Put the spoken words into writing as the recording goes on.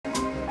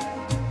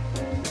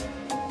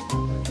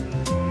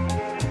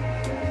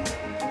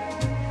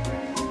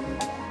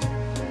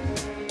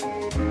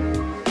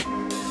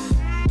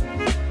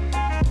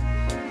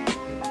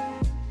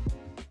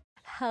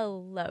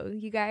Hello,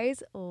 you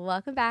guys.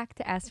 Welcome back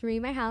to Ask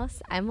Me My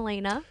House. I'm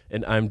Elena.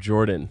 And I'm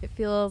Jordan. It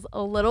feels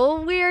a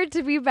little weird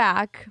to be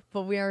back,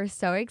 but we are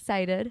so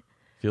excited.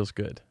 Feels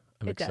good.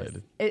 I'm It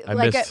excited.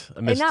 does. I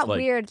missed Not like,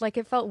 weird. Like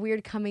it felt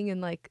weird coming and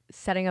like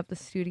setting up the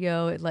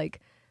studio.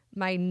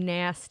 My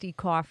nasty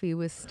coffee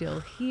was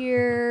still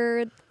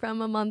here from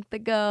a month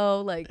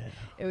ago.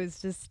 It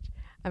was just.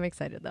 I'm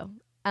excited though.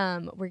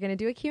 We're gonna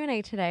do a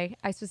Q&A today.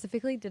 I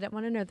specifically didn't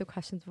want to know the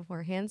questions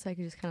beforehand, so I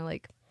could just kind of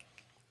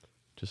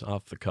just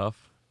off the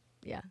cuff.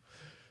 Yeah.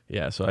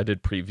 Yeah, so I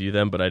did preview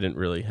them, but I didn't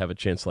really have a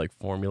chance to like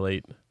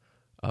formulate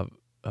a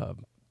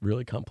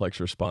really complex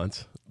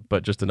response,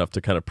 but just enough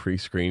to kind of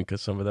pre-screen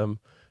because some of them,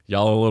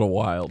 y'all are a little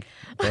wild,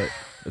 but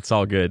it's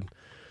all good.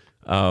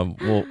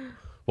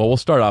 We'll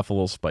start off a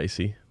little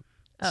spicy.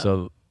 Oh.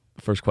 So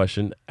first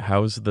question,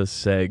 how's the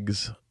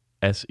Segs,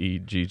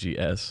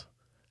 S-E-G-G-S,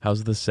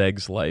 how's the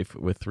Segs life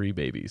with 3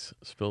 babies?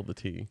 Spill the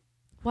tea.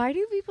 Why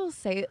do people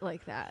say it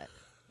like that?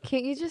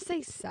 Can't you just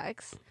say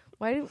sex?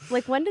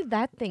 When did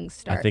that thing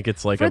start? I think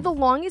it's like for the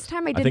longest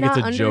time I think not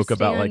it's a joke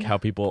about like understand- how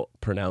people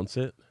pronounce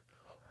it,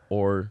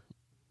 or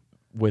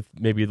with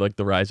maybe like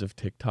the rise of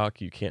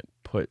TikTok, you can't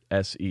put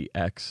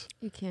S-E-X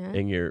You can't.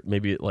 in your,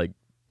 maybe it like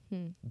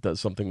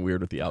does something weird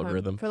with the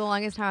algorithm. For the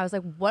longest time I was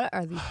like, what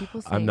are these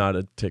people saying? I'm not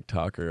a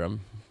TikToker. I'm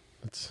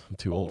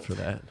too old for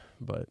that.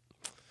 But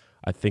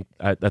I think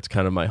that's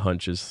kind of my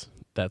hunch is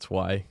that's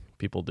why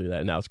people do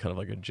that. Now it's kind of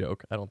like a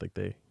joke. I don't think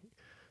they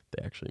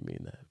actually mean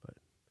that. But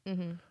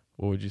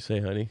what would you say,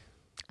 honey?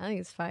 I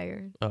think it's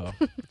fire. Oh,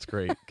 it's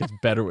great. It's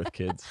better with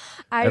kids.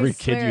 I Every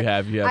swear. kid you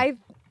have.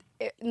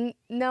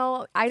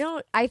 No, I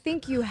don't. I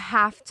think you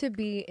have to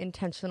be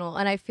intentional.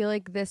 And I feel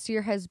like this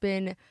year has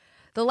been,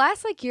 the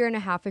last year and a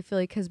half, I feel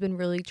like has been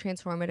really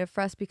transformative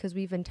for us because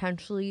we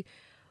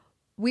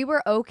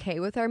were okay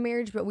with our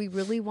marriage, but we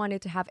really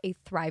wanted to have a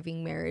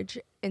thriving marriage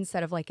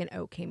instead of like an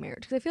okay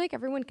marriage. Because I feel like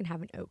everyone can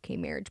have an okay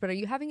marriage, but are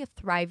you having a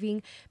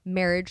thriving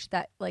marriage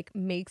that like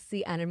makes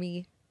the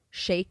enemy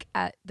shake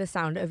at the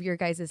sound of your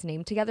guys'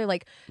 name together?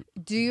 Like,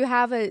 do you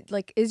have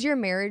is your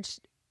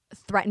marriage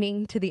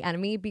threatening to the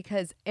enemy?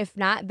 Because if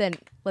not, then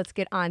let's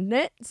get on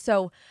it.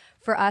 So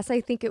for us, I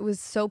think it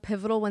was so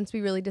pivotal once we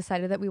really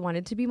decided that we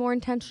wanted to be more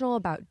intentional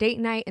about date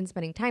night and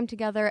spending time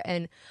together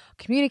and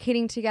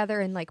communicating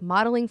together and like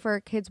modeling for our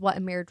kids what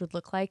a marriage would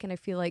look like. And I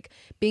feel like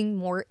being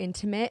more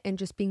intimate and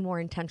just being more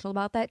intentional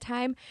about that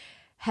time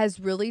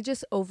has really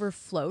just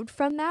overflowed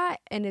from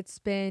that. And it's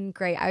been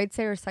great. I would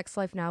say our sex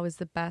life now is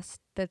the best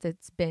that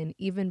it's been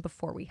even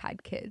before we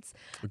had kids.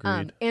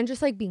 Agreed. And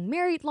just like being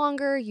married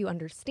longer, you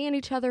understand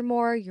each other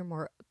more, you're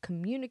more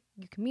you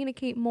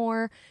communicate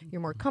more,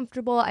 you're more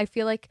comfortable. I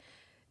feel like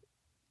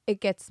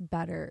it gets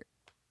better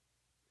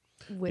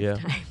with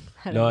time.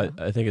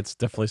 I think it's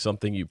definitely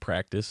something you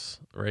practice,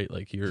 right?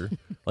 Like you're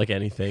like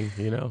anything,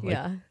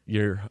 like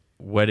your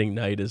wedding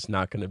night is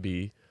not going to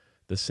be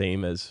the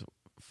same as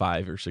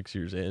 5 or 6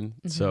 years in.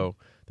 So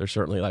there's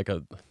certainly like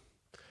a,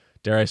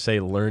 dare I say,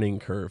 learning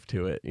curve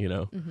to it,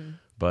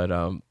 But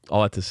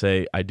all that to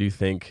say, I do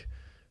think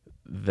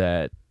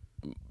that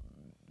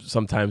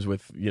sometimes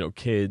with,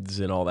 kids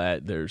and all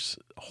that, there's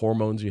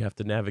hormones you have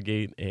to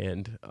navigate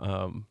and,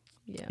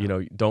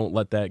 don't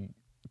let that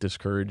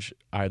discourage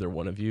either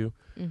one of you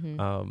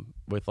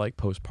with like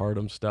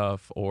postpartum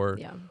stuff or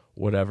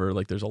whatever.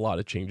 Like there's a lot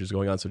of changes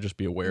going on. So just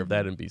be aware of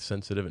that and be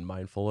sensitive and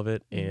mindful of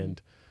it.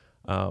 And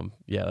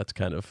that's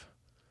kind of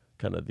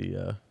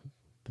the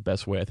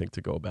best way I think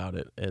to go about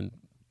it, and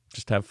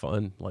just have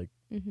fun, like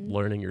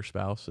learning your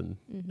spouse and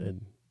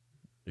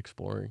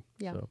exploring.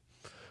 Yeah. So,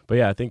 but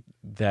yeah, I think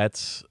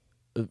that's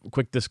a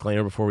quick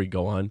disclaimer before we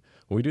go on.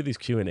 When we do these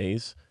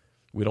Q&As,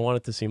 we don't want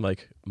it to seem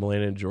like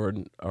Melena and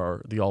Jordan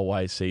are the all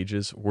wise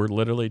sages. We're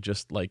literally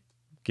just like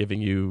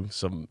giving you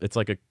it's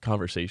like a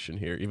conversation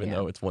here, even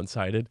though it's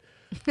one-sided,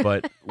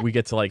 but we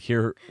get to like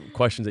hear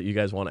questions that you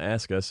guys want to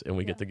ask us and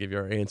we get to give you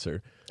our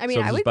answer. I mean,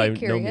 so I would by be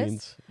curious. No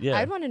means,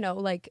 I'd want to know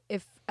like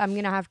if I'm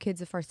going to have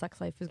kids, if our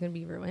sex life is going to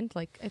be ruined.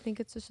 Like, I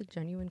think it's just a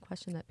genuine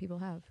question that people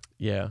have.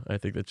 Yeah. I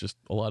think that's just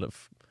a lot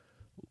of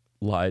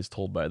lies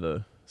told by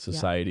the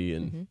society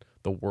and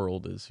the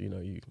world is,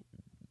 the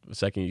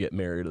second you get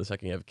married or the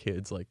second you have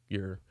kids, like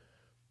your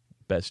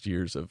best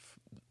years of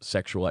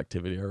sexual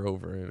activity are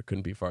over, and it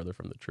couldn't be farther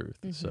from the truth.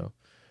 So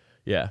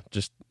yeah,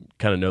 just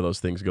kind of know those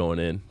things going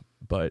in.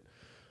 But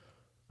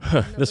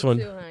this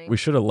one, we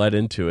should have led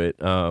into it.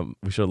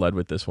 We should have led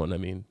with this one. I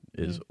mean,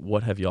 is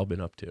what have y'all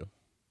been up to?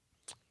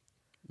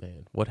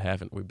 Man, what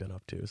haven't we been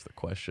up to is the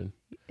question.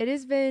 It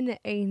has been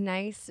a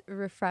nice,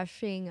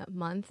 refreshing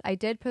month. I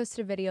did post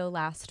a video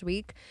last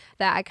week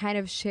that I kind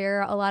of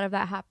share a lot of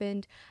that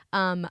happened.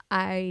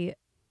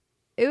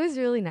 it was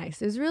really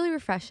nice. It was really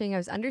refreshing. I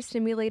was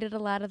understimulated a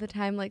lot of the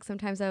time. Like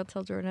sometimes I would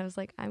tell Jordan, I was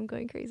like, I'm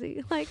going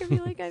crazy. Like I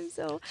feel like I'm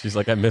so. She's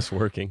like, I miss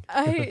working.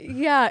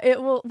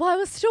 Well, I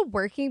was still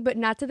working, but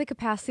not to the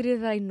capacity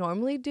that I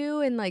normally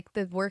do. And like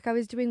the work I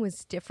was doing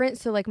was different.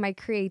 So like my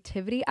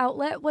creativity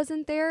outlet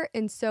wasn't there.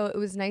 And so it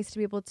was nice to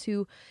be able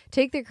to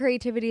take the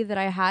creativity that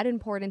I had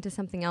and pour it into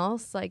something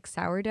else, like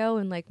sourdough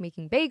and like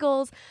making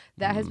bagels.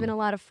 That has been a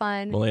lot of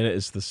fun. Milena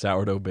is the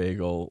sourdough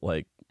bagel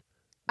like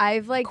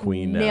I've like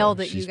queen nailed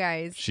now. it, you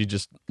guys. She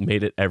just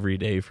made it every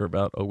day for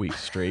about a week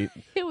straight,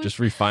 just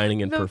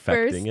refining and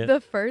perfecting it.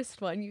 The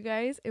first one, you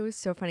guys, it was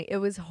so funny. It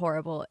was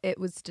horrible. It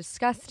was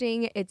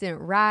disgusting. It didn't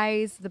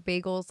rise. The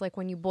bagels, like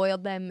when you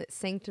boiled them, it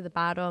sank to the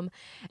bottom.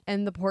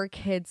 And the poor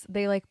kids,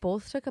 they like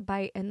both took a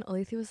bite, and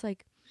Alethea was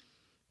like,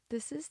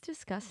 "This is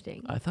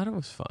disgusting." I thought it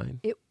was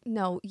fine.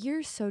 No,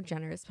 you're so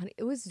generous, honey.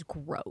 It was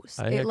gross.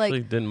 I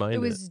actually didn't mind it. It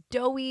was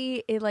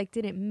doughy. It like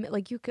didn't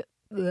like you could.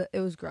 It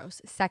was gross.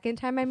 Second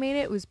time I made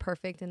it was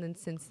perfect, and then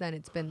since then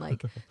it's been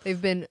like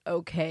they've been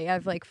okay.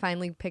 I've like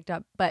finally picked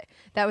up, but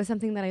that was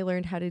something that I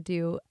learned how to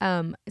do.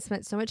 I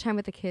spent so much time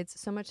with the kids,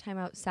 so much time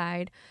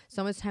outside,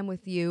 so much time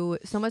with you,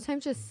 so much time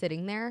just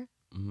sitting there.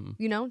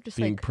 You know, just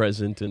being like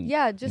present and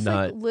just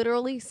like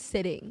literally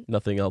sitting.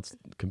 Nothing else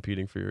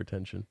competing for your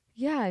attention.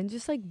 Yeah, and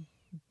just like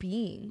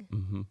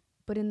being,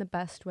 but in the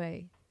best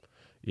way.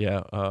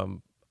 Yeah,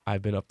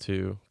 I've been up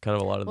to kind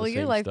of a lot of the same stuff.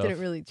 Well, your life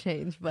didn't really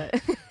change,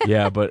 but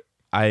yeah, but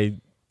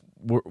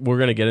we're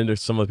gonna get into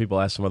some of the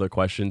people ask some other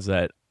questions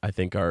that I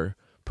think are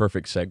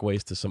perfect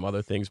segues to some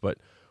other things, but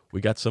we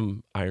got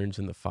some irons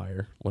in the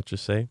fire, let's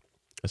just say,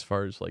 as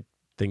far as like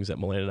things that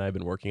Milena and I have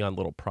been working on,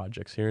 little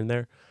projects here and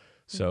there.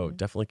 So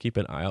definitely keep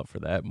an eye out for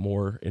that.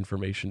 More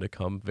information to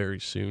come very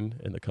soon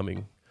in the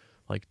coming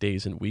like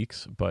days and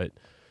weeks. But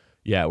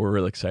yeah, we're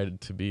really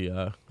excited to be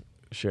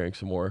sharing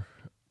some more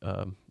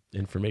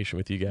information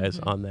with you guys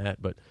on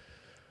that. But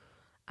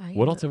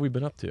what else have we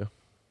been up to?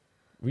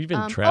 We've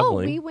been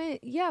traveling.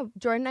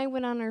 Jordan and I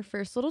went on our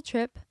first little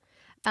trip,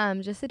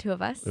 just the two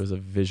of us. It was a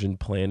vision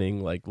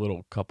planning, like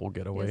little couple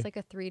getaway. It was like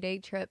a 3-day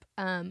trip.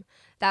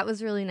 That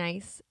was really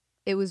nice.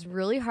 It was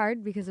really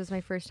hard because it was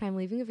my first time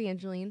leaving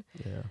Evangeline.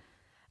 Yeah.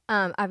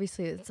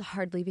 Obviously it's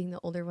hard leaving the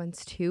older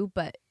ones too,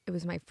 but it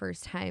was my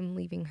first time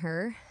leaving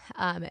her.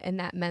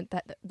 And that meant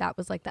that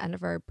was like the end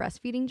of our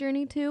breastfeeding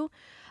journey too,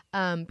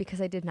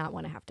 because I did not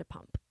want to have to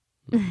pump.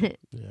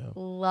 Yeah.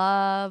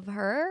 Love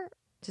her.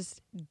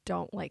 Just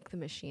don't like the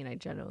machine. I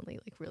genuinely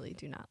like really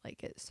do not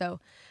like it. So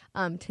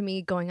to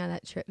me, going on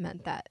that trip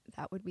meant that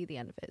would be the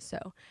end of it.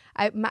 So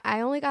I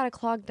only got a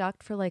clogged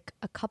duct for like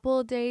a couple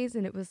of days,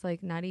 and it was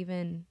like not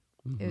even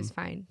it was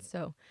fine.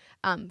 So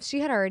she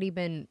had already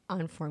been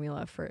on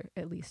formula for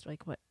at least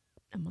like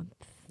a month,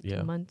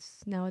 2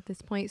 months now at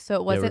this point. So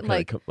it wasn't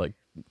like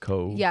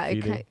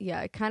co-feeding.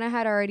 It kind of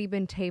had already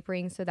been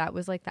tapering. So that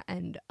was like the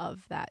end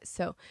of that.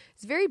 So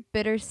it's very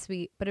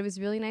bittersweet, but it was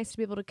really nice to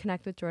be able to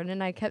connect with Jordan.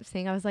 And I kept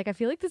saying, I was like, I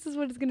feel like this is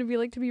what it's going to be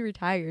like to be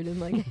retired and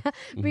like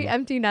be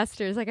empty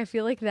nesters. Like, I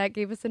feel like that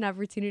gave us an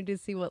opportunity to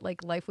see what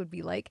like life would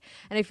be like.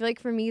 And I feel like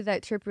for me,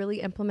 that trip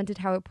really implemented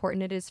how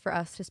important it is for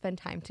us to spend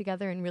time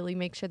together and really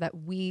make sure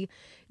that we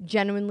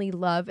genuinely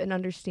love and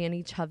understand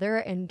each other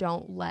and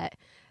don't let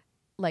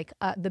like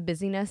the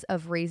busyness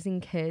of raising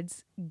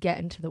kids get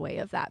into the way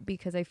of that.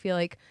 Because I feel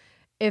like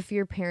if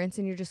you're parents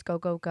and you're just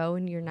go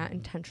and you're not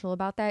intentional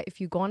about that,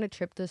 if you go on a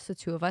trip, just the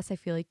two of us, I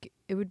feel like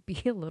it would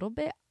be a little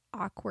bit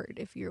awkward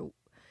if you're,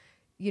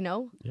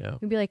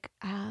 you'd be like,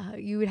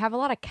 you would have a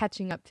lot of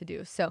catching up to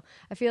do. So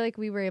I feel like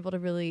we were able to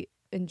really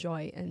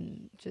enjoy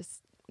and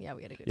just, we had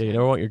a good time. You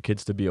never want your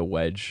kids to be a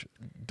wedge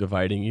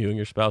dividing you and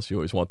your spouse. You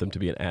always want them to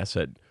be an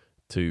asset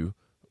to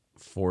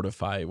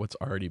fortify what's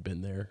already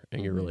been there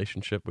in your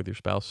relationship with your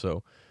spouse.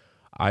 So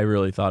I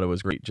really thought it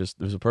was great. Just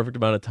it was a perfect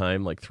amount of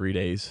time, like 3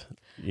 days.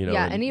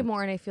 Any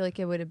more, and I feel like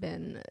it would have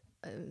been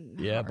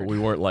hard. But we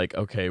weren't like,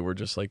 okay, we're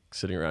just like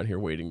sitting around here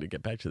waiting to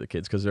get back to the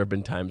kids, because there have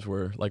been times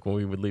where like when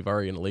we would leave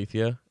Ari and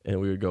Alethea and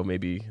we would go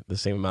maybe the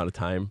same amount of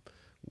time,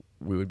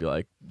 we would be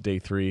like day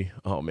 3,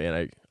 oh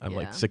man, I'm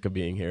like sick of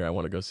being here, I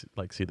want to go see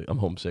I'm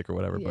homesick or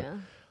whatever.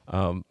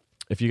 But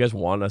if you guys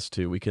want us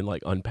to, we can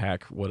like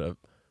unpack what a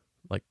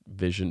like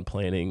vision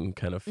planning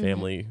kind of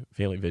family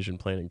vision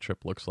planning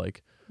trip looks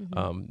like.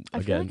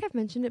 I feel like I've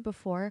mentioned it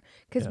before,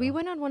 because we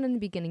went on one in the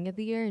beginning of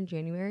the year in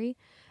January,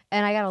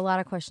 and I got a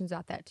lot of questions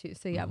about that too.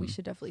 So we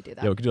should definitely do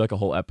that. Yeah, we could do like a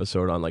whole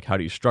episode on like how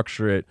do you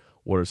structure it,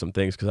 what are some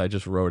things, because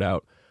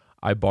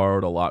I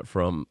borrowed a lot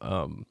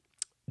from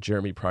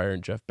Jeremy Pryor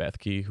and Jeff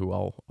Bethke, who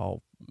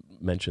I'll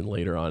mention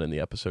later on in the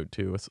episode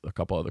too, with a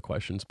couple other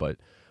questions, but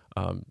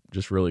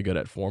just really good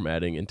at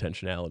formatting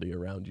intentionality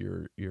around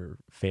your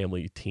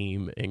family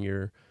team and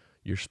your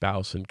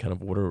spouse, and kind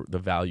of what are the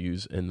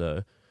values and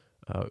the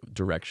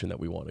direction that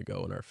we want to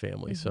go in our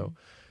family. So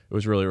it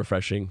was really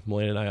refreshing.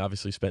 Milena and I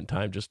obviously spent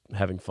time just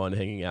having fun,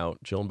 hanging out,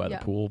 chilling by the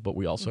pool, but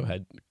we also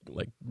had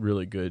like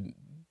really good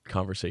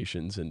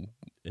conversations and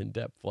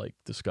in-depth like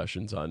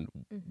discussions on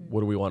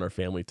what do we want our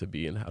family to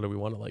be and how do we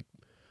want to like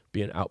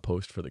be an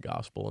outpost for the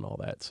gospel and all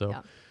that. So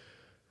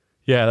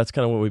Yeah, that's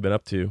kind of what we've been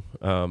up to.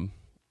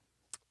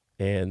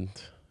 And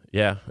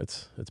yeah,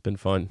 it's been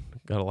fun.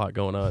 Got a lot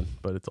going on,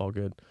 but it's all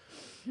good.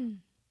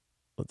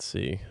 Let's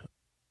see.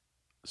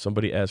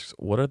 Somebody asks,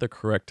 what are the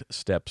correct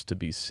steps to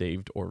be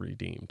saved or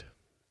redeemed?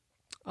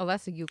 Oh,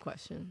 that's a you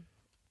question.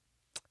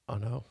 Oh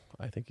no,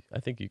 I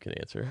think you can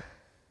answer.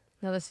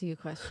 No, that's a you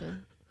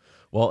question.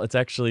 Well, it's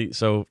actually,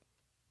 so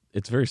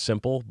it's very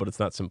simple, but it's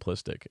not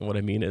simplistic. And what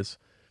I mean is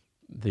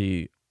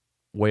the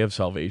way of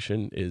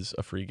salvation is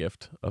a free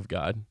gift of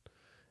God,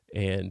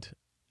 and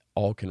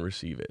all can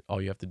receive it.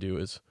 All you have to do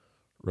is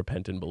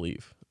repent and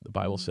believe. The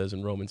Bible says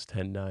in Romans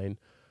 10:9,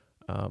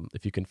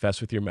 if you confess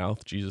with your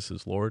mouth Jesus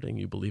is Lord and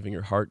you believe in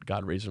your heart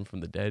God raised him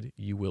from the dead,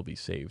 you will be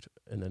saved.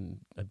 And then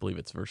I believe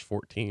it's verse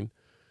 14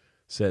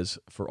 says,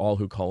 for all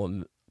who call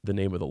on the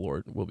name of the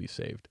Lord will be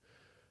saved.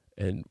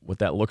 And what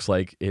that looks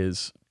like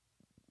is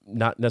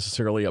not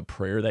necessarily a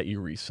prayer that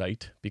you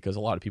recite, because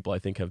a lot of people I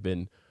think have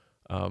been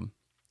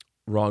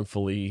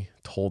wrongfully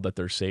told that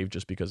they're saved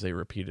just because they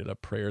repeated a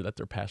prayer that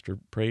their pastor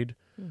prayed.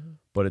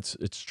 But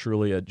it's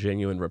truly a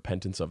genuine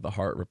repentance of the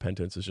heart.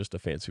 Repentance is just a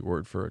fancy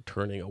word for a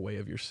turning away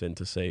of your sin,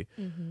 to say,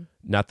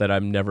 not that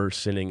I'm never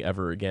sinning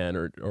ever again,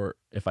 or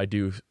if I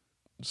do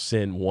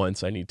sin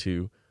once, I need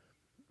to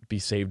be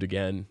saved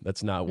again.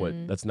 That's not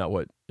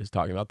what is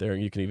talking about there.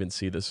 And you can even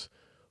see this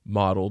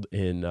modeled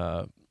in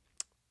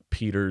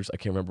Peter's, I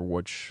can't remember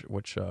which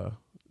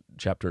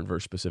chapter and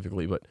verse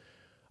specifically, but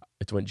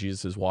it's when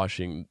Jesus is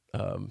washing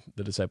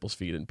the disciples'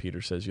 feet, and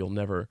Peter says, "You'll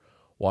never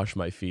wash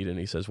my feet." And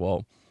he says,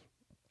 "Well,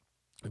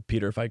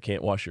 Peter, if I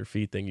can't wash your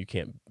feet, then you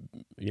can't,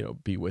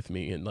 be with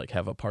me and like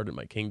have a part in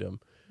my kingdom."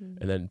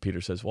 And then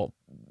Peter says, "Well,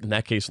 in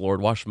that case,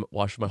 Lord, wash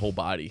my whole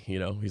body."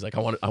 He's like, "I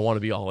want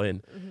to be all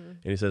in." And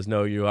he says,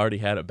 "No, you already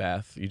had a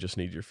bath. You just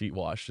need your feet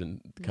washed."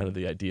 And kind of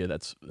the idea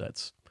that's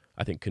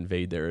I think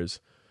conveyed there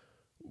is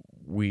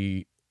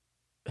we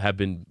have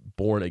been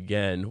born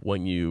again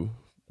when you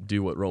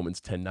do what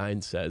Romans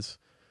 10:9 says.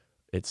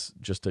 It's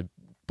just a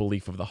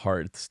belief of the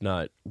heart. It's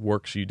not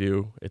works you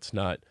do. It's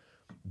not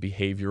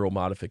behavioral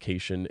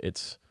modification.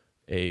 It's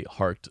a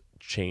heart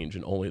change,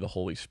 and only the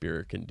Holy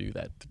Spirit can do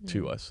that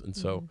to us. And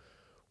so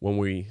when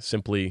we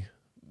simply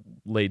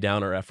lay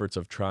down our efforts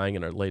of trying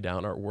and lay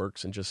down our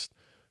works and just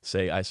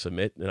say, I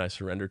submit and I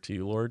surrender to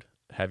you, Lord,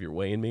 have your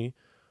way in me.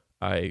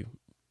 I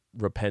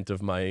repent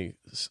of my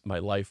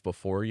life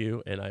before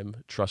you, and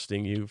I'm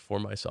trusting you for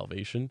my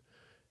salvation.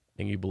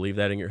 And you believe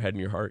that in your head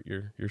and your heart,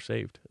 you're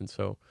saved. And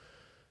so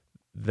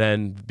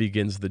then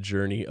begins the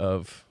journey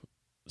of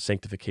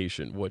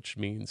sanctification, which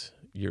means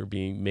you're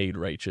being made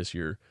righteous.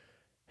 You're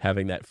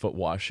having that foot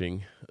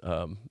washing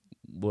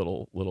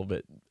little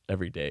bit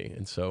every day.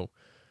 And so,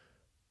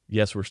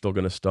 yes, we're still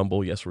going to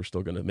stumble. Yes, we're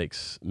still going to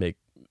make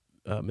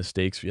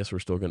mistakes. Yes, we're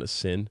still going to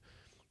sin.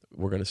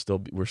 We're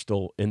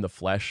still in the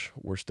flesh.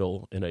 We're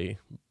still in a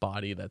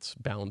body that's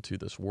bound to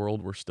this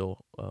world. We're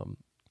still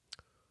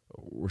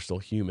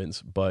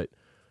humans, but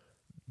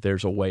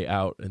there's a way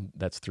out, and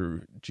that's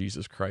through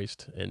Jesus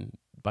Christ, and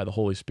by the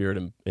Holy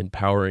Spirit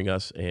empowering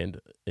us and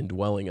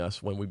indwelling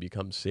us. When we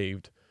become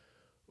saved,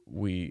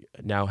 we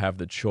now have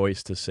the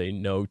choice to say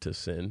no to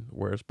sin,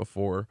 whereas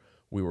before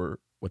we were,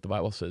 what the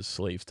Bible says,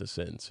 slaves to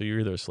sin. So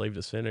you're either a slave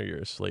to sin or you're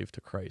a slave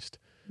to Christ.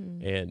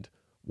 And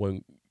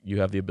when you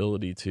have the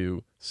ability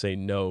to say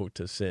no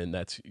to sin,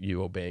 that's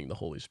you obeying the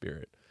Holy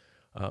Spirit.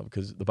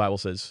 Because the Bible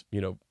says,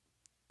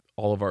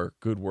 all of our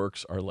good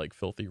works are like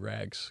filthy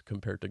rags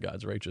compared to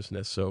God's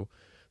righteousness. So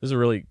this is a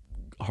really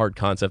hard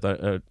concept.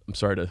 I'm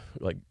sorry to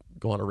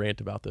go on a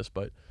rant about this,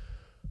 but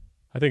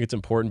I think it's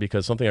important,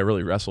 because something I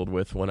really wrestled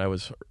with when I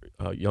was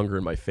younger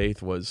in my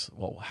faith was,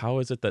 well, how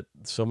is it that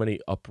so many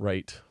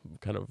upright,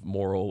 kind of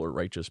moral or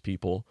righteous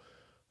people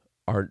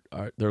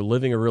they're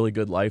living a really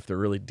good life, they're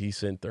really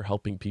decent, they're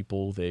helping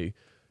people, they,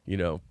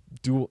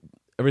 do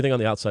everything on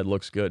the outside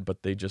looks good,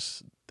 but they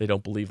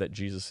don't believe that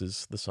Jesus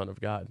is the Son of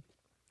God,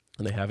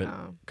 and they haven't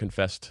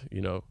confessed,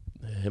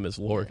 him as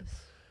Lord. Yes.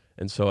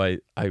 And so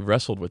I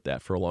wrestled with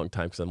that for a long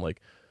time, because I'm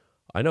like,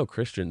 I know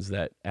Christians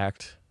that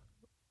act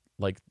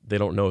like they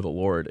don't know the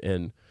Lord,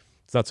 and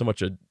it's not so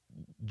much a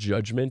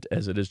judgment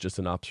as it is just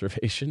an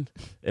observation.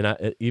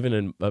 And even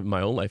in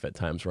my own life at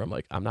times where I'm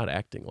like, I'm not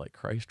acting like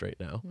Christ right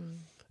now.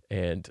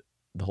 And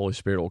the Holy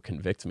Spirit will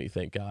convict me,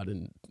 thank God,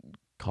 and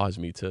cause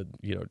me to,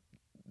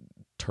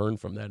 turn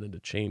from that and to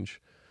change.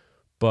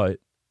 But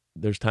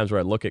there's times where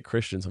I look at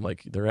Christians, I'm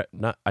like,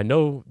 I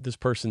know this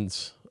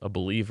person's a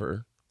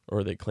believer,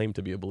 or they claim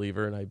to be a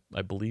believer, and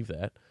I believe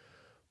that,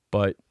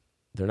 but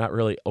they're not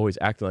really always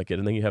acting like it.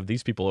 And then you have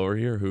these people over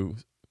here who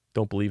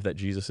don't believe that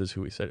Jesus is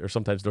who he said, or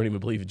sometimes don't even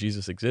believe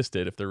Jesus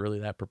existed, if they're really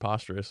that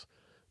preposterous,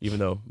 even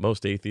though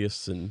most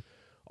atheists and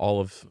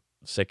all of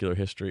secular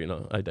history,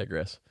 I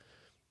digress.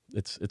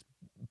 It's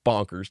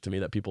bonkers to me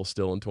that people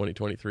still in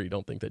 2023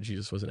 don't think that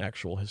Jesus was an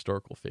actual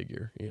historical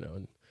figure,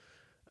 and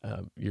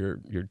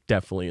you're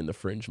definitely in the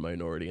fringe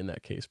minority in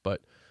that case.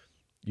 But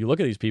you look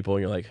at these people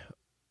and you're like,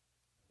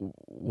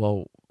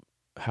 well,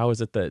 how is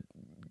it that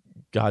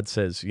God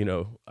says,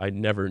 I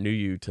never knew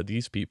you, to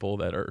these people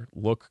that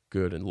look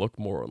good and look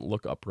moral and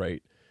look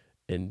upright,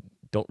 and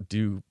don't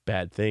do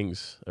bad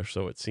things, or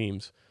so it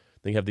seems.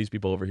 Then you have these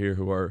people over here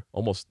who are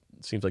almost,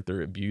 seems like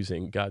they're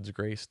abusing God's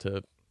grace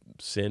to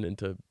sin and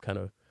to kind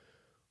of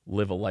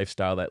live a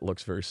lifestyle that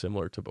looks very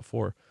similar to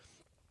before.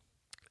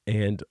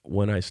 And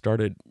when I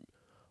started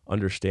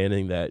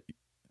understanding that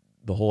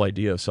the whole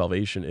idea of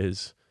salvation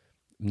is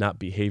not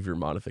behavior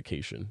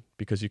modification,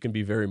 because you can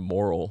be very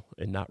moral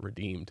and not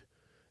redeemed.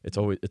 It's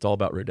all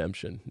about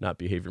redemption, not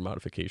behavior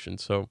modification.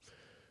 So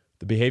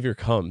the behavior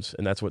comes,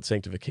 and that's what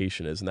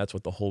sanctification is, and that's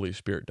what the Holy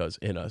Spirit does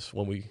in us.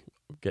 When we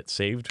get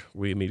saved,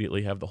 we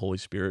immediately have the Holy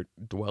Spirit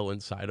dwell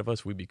inside of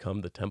us. We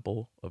become the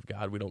temple of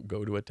God. We don't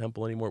go to a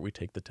temple anymore. We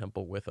take the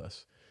temple with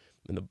us.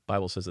 And the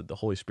Bible says that the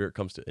Holy Spirit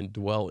comes to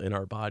indwell in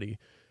our body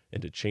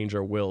and to change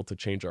our will, to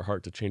change our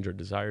heart, to change our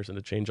desires, and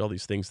to change all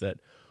these things that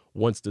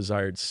once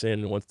desired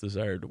sin and once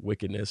desired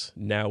wickedness.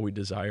 Now we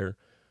desire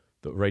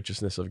the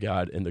righteousness of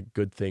God and the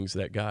good things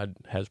that God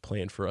has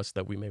planned for us,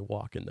 that we may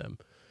walk in them.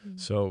 Mm-hmm.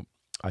 So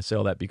I say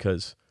all that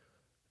because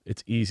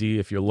it's easy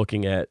if you're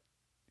looking at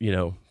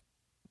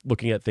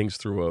things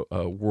through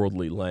a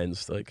worldly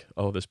lens, like,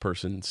 oh, this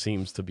person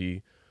seems to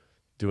be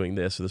doing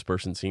this, or this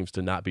person seems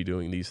to not be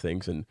doing these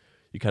things, and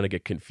you kind of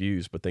get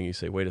confused. But then you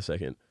say, wait a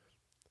second,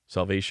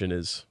 salvation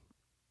is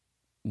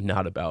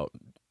not about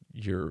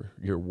your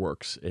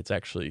works. It's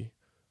actually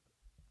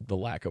the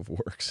lack of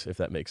works, if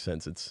that makes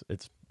sense.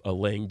 It's a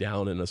laying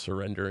down and a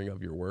surrendering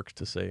of your works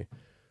to say,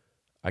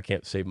 I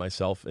can't save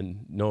myself,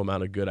 and no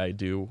amount of good I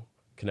do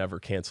can ever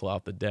cancel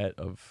out the debt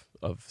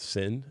of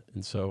sin.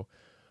 And so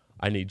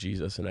I need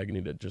Jesus, and I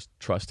need to just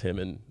trust him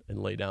and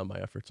lay down my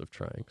efforts of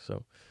trying.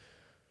 So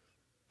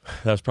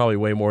that was probably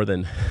way more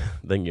than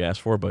you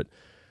asked for, but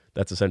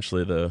that's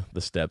essentially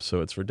the steps.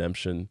 So it's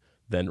redemption,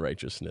 then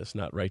righteousness,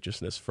 not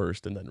righteousness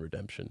first and then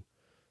redemption.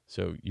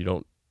 So you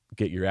don't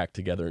get your act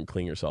together and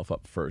clean yourself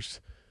up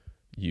first.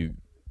 You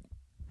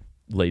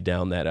lay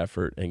down that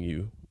effort and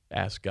you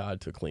ask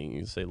God to clean you.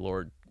 You say,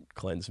 Lord,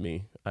 cleanse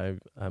me.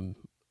 I'm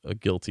a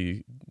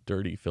guilty,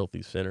 dirty,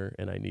 filthy sinner,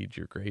 and I need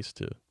your grace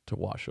to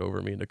wash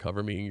over me and to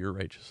cover me in your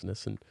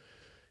righteousness, and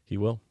he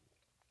will.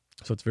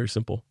 So it's very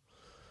simple,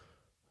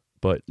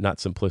 but not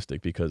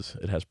simplistic, because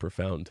it has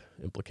profound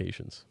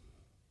implications.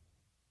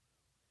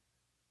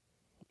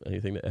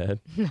 Anything to add?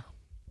 No.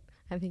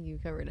 I think you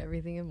covered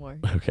everything and more.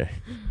 Okay.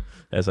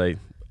 As I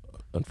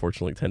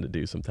unfortunately tend to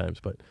do sometimes.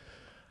 But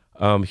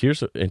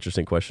here's an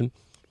interesting question.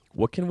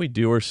 What can we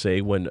do or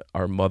say when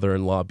our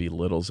mother-in-law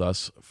belittles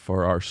us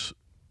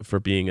for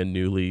being a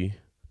newly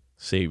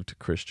saved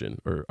Christian,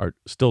 or are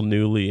still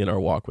newly in our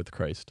walk with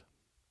Christ?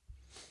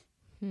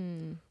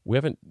 We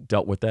haven't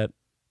dealt with that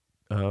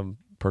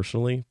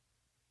personally,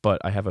 but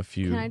I have a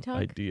few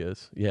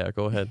ideas. Yeah,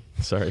 go ahead.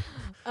 Sorry.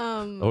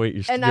 Oh wait,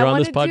 you're on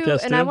this podcast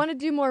too? And I want to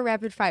do more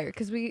rapid fire,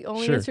 because we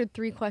only answered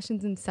 3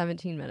 questions in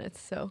 17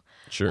 minutes. So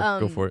sure,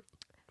 go for it.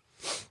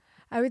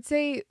 I would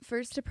say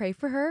first to pray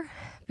for her,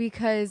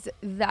 because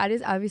that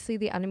is obviously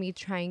the enemy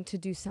trying to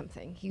do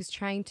something. He's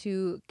trying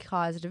to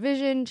cause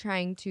division,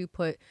 trying to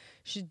put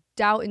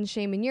doubt and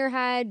shame in your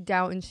head,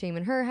 doubt and shame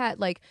in her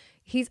head. Like,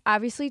 he's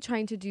obviously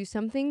trying to do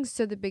something.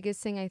 So the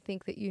biggest thing I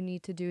think that you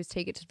need to do is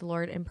take it to the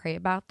Lord and pray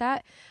about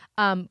that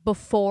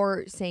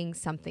before saying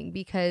something,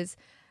 because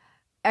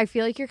I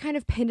feel like you're kind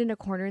of pinned in a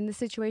corner in the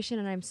situation,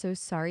 and I'm so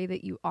sorry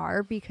that you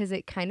are, because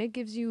it kind of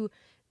gives you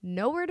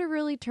nowhere to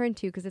really turn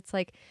to, because it's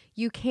like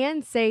you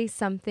can say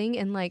something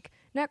and, like,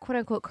 not quote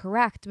unquote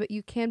correct, but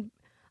you can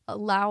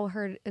allow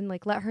her and,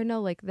 like, let her know,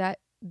 like, that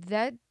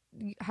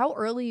how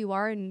early you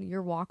are in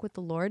your walk with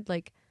the Lord.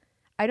 Like,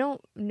 I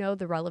don't know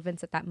the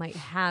relevance that might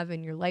have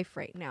in your life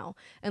right now,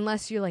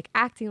 unless you're, like,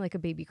 acting like a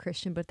baby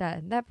Christian. But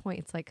at that point,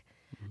 it's like,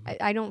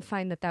 I don't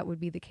find that would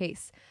be the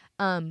case.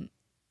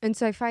 And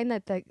so I find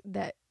that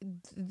the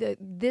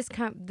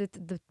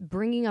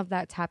bringing of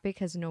that topic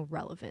has no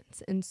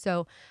relevance. And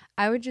so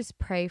I would just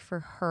pray for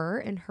her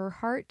and her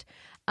heart,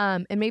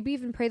 and maybe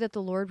even pray that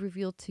the Lord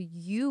reveal to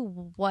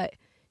you what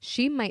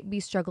she might be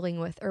struggling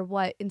with, or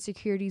what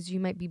insecurities you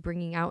might be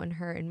bringing out in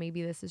her. And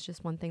maybe this is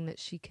just one thing that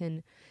she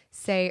can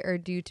say or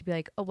do to be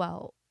like, oh,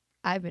 well,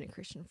 I've been a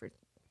Christian for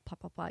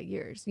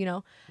years,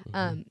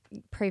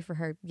 Pray for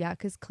her. Yeah,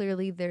 because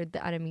clearly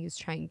the enemy is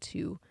trying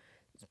to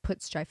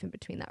put strife in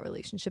between that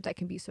relationship that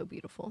can be so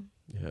beautiful.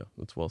 Yeah,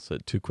 that's well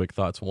said. 2 quick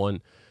thoughts.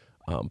 One,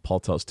 Paul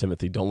tells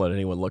Timothy, don't let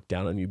anyone look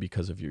down on you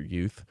because of your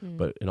youth,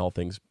 but in all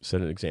things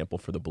set an example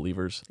for the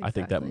believers. Exactly. I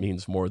think that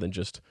means more than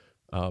just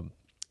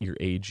your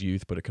age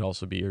youth, but it could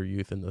also be your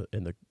youth in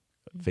the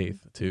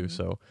faith too.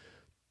 So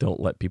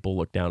don't let people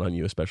look down on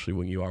you, especially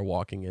when you are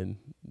walking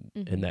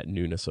in that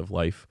newness of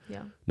life,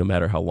 no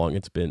matter how long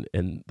it's been.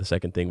 And the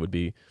second thing would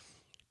be,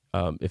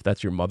 if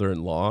that's your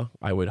mother-in-law,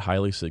 I would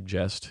highly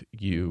suggest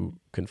you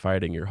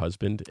confiding your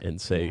husband and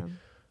say,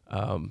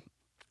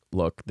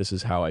 look, this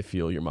is how I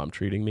feel your mom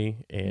treating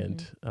me.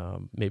 And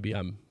maybe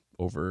I'm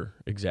over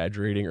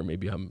exaggerating, or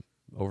maybe I'm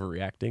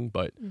overreacting,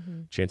 but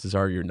chances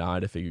are you're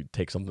not. If you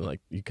take something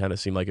like, you kind of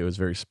seem like it was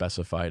very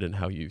specified in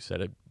how you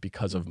said it,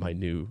 because of my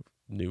new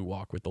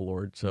walk with the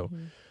Lord. So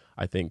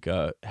I think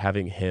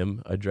having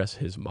him address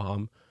his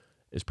mom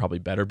is probably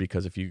better,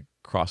 because if you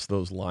cross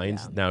those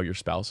lines, now your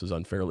spouse is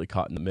unfairly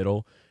caught in the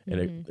middle,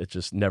 and it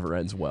just never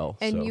ends well.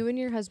 And you and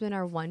your husband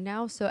are one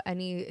now, so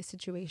any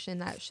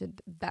situation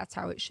that's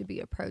how it should be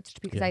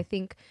approached, because I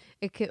think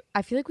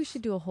I feel like we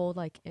should do a whole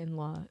like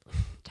in-law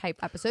type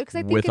episode, because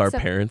I think with our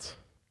parents.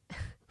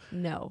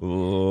 No.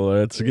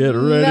 Let's get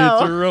ready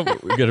to rumble.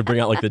 We got to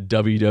bring out like the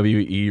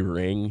WWE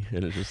ring,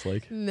 and it's just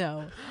like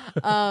no.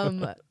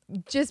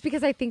 Just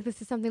because I think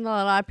this is something that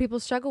a lot of people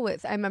struggle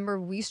with. I remember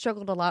we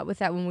struggled a lot with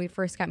that when we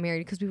first got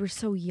married, because we were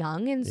so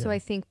young, and so I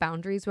think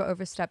boundaries were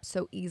overstepped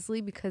so easily,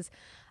 because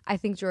I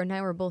think Jordan and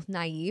I were both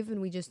naive, and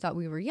we just thought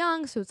we were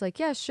young. So it's like,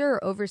 yeah, sure,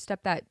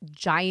 overstep that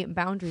giant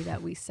boundary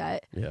that we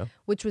set,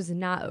 which was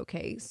not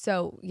okay.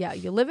 So yeah,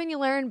 you live and you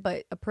learn,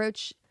 but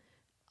approach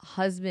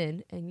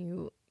husband and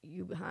you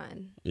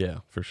behind. Yeah,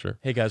 for sure.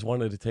 Hey guys,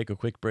 wanted to take a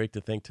quick break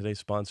to thank today's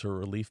sponsor,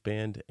 Relief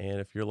Band. And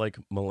if you're like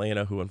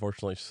Milena, who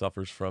unfortunately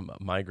suffers from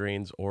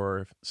migraines,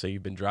 or say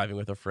you've been driving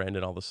with a friend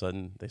and all of a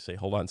sudden they say,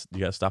 hold on, you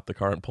gotta stop the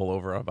car and pull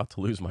over, I'm about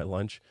to lose my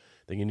lunch,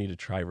 then you need to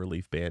try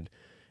Relief Band.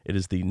 It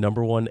is the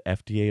 #1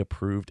 FDA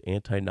approved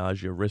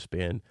anti-nausea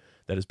wristband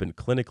that has been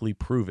clinically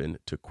proven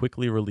to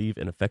quickly relieve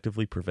and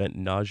effectively prevent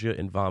nausea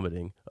and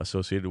vomiting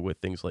associated with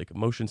things like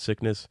motion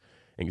sickness,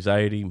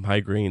 anxiety,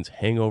 migraines,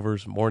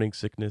 hangovers, morning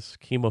sickness,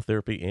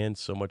 chemotherapy, and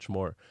so much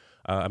more.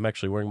 I'm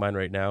actually wearing mine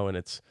right now, and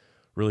it's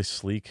really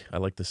sleek. I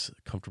like this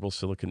comfortable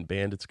silicone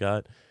band it's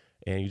got,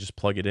 and you just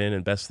plug it in,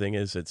 and best thing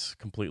is it's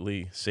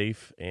completely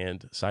safe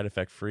and side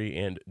effect free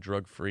and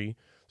drug free,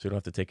 so you don't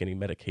have to take any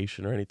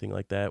medication or anything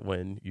like that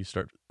when you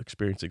start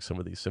experiencing some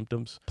of these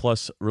symptoms.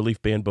 Plus,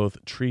 Relief Band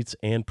both treats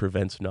and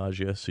prevents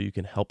nausea, so you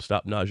can help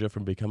stop nausea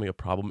from becoming a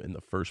problem in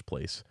the first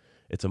place.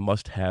 It's a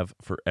must-have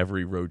for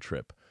every road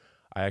trip.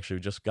 I actually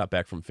just got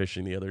back from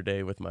fishing the other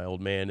day with my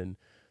old man, and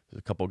there's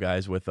a couple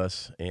guys with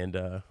us, and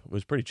it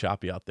was pretty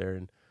choppy out there,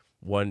 and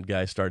one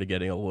guy started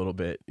getting a little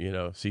bit,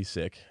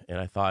 seasick, and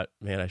I thought,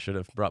 man, I should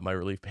have brought my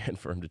Relief Band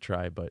for him to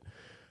try, but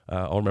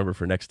I'll remember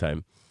for next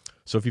time.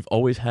 So if you've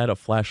always had a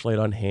flashlight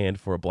on hand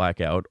for a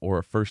blackout or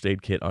a first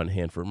aid kit on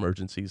hand for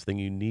emergencies, then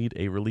you need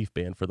a Relief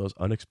Band for those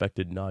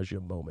unexpected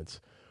nausea moments.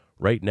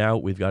 Right now,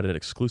 we've got an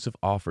exclusive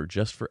offer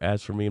just for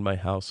As For Me and My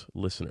House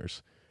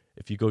listeners.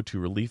 If you go to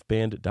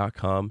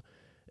reliefband.com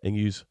and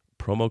use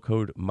promo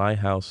code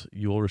MYHOUSE,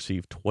 you will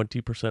receive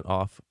 20%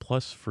 off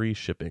plus free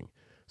shipping.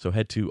 So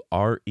head to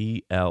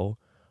reliefband.com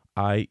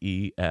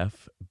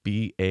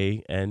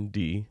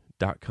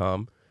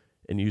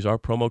and use our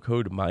promo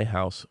code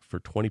MYHOUSE for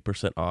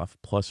 20% off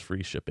plus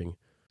free shipping.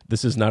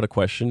 This is not a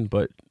question,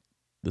 but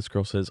this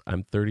girl says,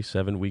 I'm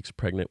 37 weeks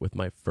pregnant with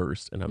my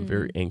first, and I'm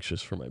very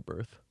anxious for my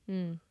birth.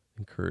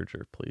 Encourage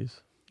her,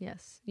 please.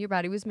 Yes, your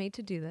body was made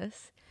to do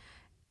this.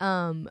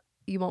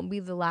 You won't be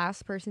the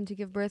last person to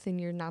give birth,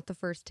 and you're not the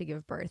first to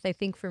give birth. I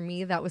think for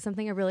me, that was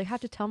something I really had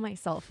to tell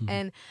myself.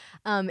 And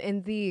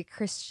in the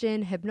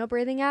Christian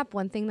hypnobirthing app,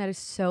 one thing that is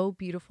so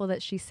beautiful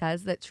that she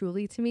says that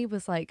truly to me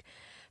was like,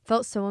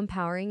 felt so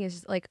empowering,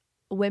 is like,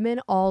 women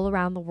all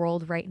around the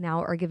world right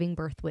now are giving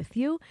birth with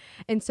you.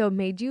 And so it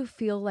made you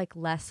feel like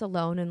less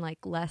alone and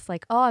like less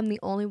like, oh, I'm the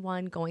only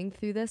one going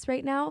through this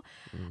right now.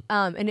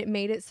 And it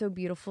made it so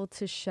beautiful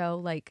to show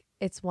like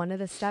it's one of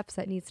the steps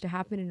that needs to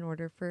happen in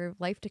order for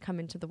life to come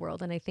into the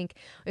world. And I think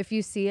if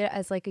you see it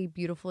as like a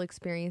beautiful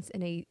experience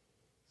and a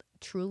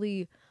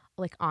truly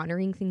like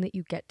honoring thing that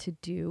you get to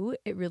do,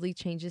 it really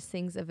changes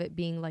things of it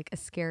being like a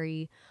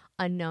scary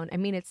unknown. I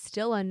mean, it's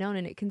still unknown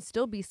and it can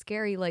still be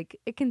scary. Like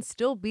it can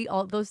still be,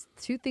 all those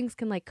two things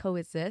can like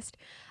coexist.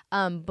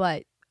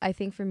 But I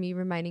think for me,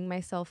 reminding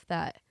myself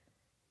that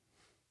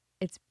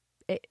it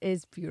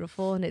is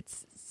beautiful and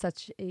it's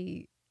such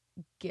a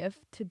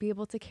gift to be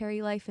able to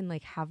carry life and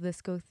like have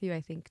this go through,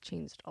 I think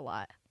changed a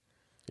lot.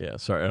 Yeah,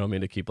 sorry, I don't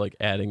mean to keep like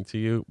adding to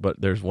you, but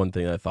there's one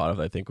thing I thought of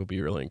that I think would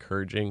be really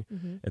encouraging.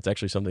 It's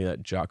actually something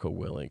that Jocko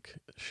Willink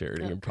shared.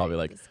 And you're probably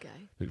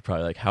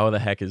like, how the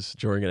heck is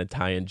Jordan going to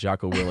tie in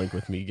Jocko Willink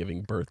with me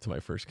giving birth to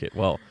my first kid?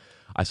 Well,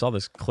 I saw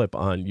this clip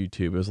on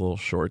YouTube. It was little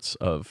shorts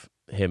of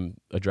him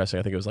addressing,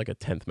 I think it was like a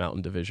 10th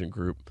Mountain Division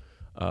group,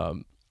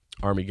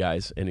 Army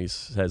guys. And he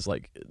says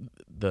like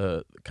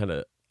the kind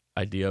of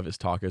idea of his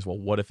talk is, well,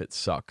 what if it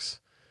sucks?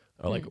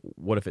 Or like,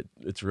 what if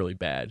it's really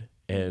bad?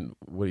 And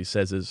what he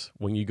says is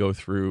when you go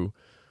through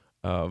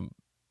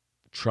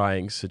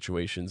trying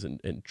situations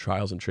and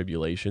trials and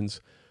tribulations,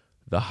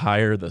 the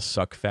higher the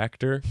suck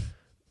factor,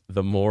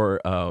 the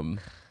more,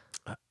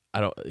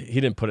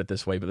 he didn't put it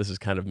this way, but this is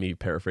kind of me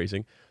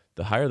paraphrasing.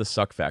 The higher the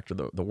suck factor,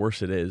 the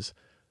worse it is,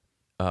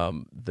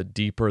 the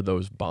deeper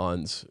those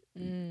bonds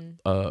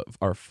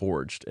are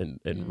forged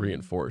and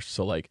reinforced.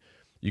 So like,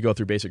 you go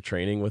through basic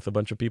training with a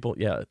bunch of people.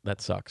 Yeah,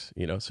 that sucks,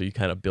 So you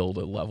kind of build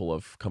a level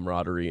of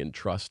camaraderie and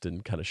trust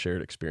and kind of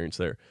shared experience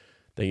there.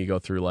 Then you go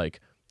through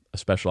like a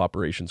special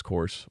operations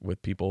course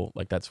with people,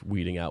 like that's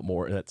weeding out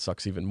more, and that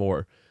sucks even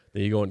more.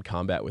 Then you go in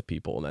combat with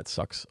people, and that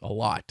sucks a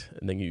lot.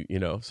 And then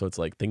so it's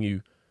like, then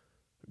you,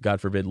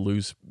 God forbid,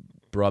 lose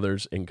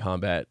brothers in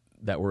combat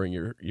that were in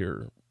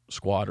your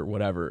squad or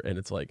whatever, and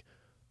it's like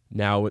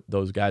now with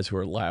those guys who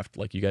are left,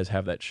 like you guys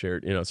have that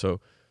shared, so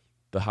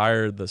the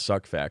higher the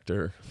suck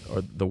factor,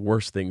 or the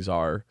worse things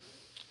are,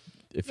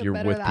 if The you're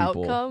better with the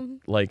people, outcome,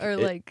 like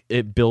or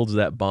it builds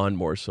that bond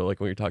more. So like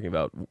when you're talking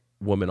about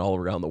women all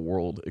around the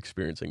world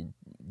experiencing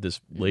this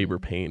labor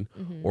pain,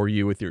 or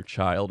you with your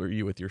child, or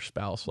you with your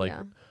spouse, like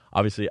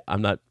obviously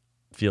I'm not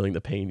feeling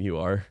the pain you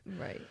are,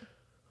 right?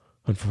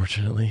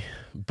 Unfortunately,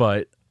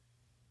 but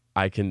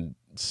I can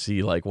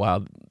see like,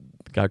 wow,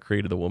 God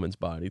created the woman's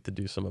body to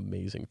do some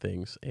amazing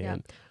things.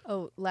 And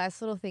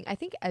last little thing. I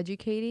think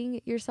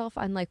educating yourself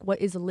on like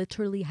what is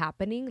literally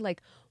happening,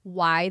 like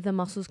why the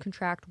muscles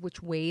contract,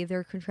 which way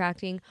they're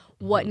contracting,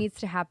 what needs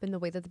to happen, the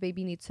way that the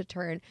baby needs to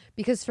turn.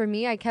 Because for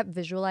me, I kept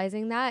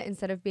visualizing that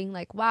instead of being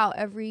like, wow,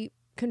 every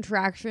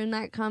contraction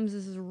that comes,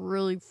 this is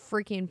really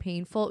freaking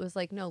painful. It was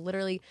like, no,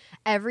 literally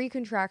every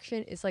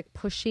contraction is like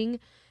pushing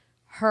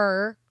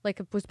her, like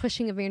it was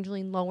pushing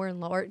Evangeline lower and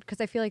lower, because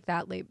I feel like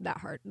that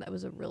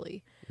was a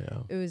really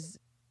it was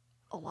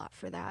a lot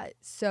for that.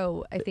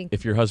 So I think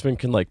if your husband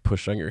can like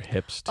push on your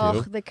hips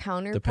too, the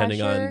counter depending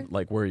pressure, on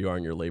like where you are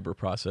in your labor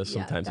process,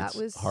 sometimes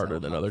it's harder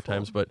than other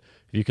times. But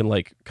if you can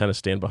like kind of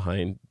stand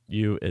behind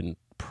you and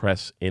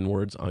press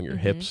inwards on your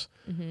hips,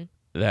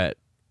 that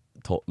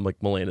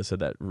like Milena said,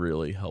 that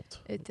really helped.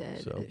 It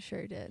did. So, it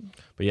sure did.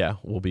 But yeah,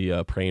 we'll be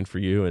praying for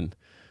you, and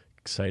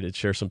excited.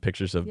 Share some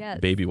pictures of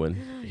baby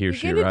when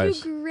she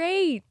arrives. Do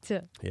great.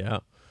 Yeah.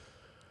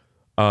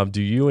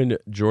 Do you and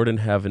Jordan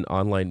have an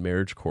online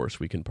marriage course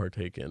we can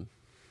partake in?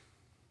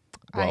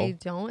 Well, I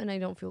don't, and I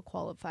don't feel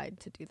qualified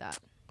to do that.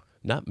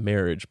 Not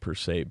marriage per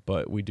se,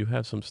 but we do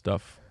have some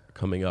stuff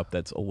coming up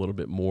that's a little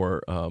bit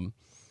more, can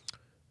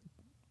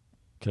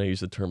I use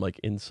the term like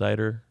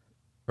insider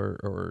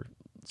or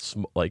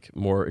like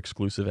more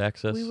exclusive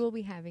access? We will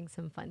be having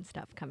some fun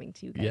stuff coming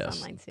to you guys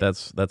online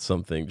soon. That's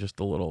something, just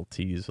a little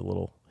tease, a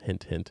little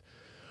hint.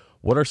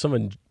 What are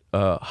some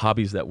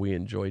hobbies that we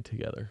enjoy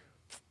together?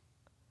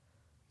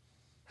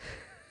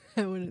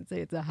 I wouldn't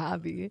say it's a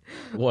hobby.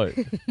 What?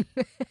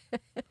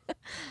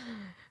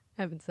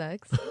 Having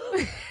sex.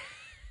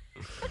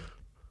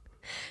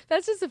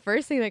 That's just the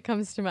first thing that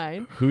comes to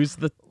mind. Who's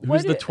the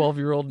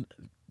 12-year-old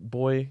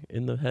boy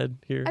in the head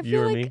here?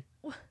 You or me?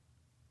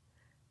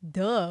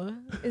 Duh.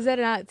 Is that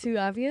not too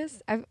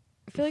obvious? I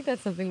feel like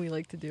that's something we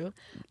like to do.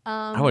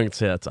 I wouldn't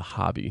say that's a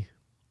hobby.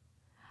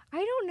 I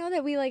don't know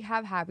that we like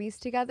have hobbies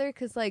together,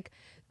 because like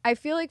I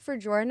feel like for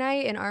Jordan and I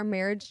in our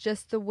marriage,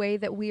 just the way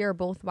that we are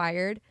both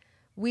wired,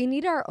 we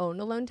need our own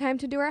alone time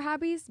to do our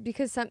hobbies,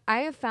 because I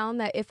have found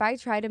that if I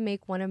try to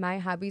make one of my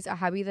hobbies a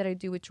hobby that I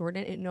do with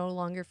Jordan, it no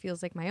longer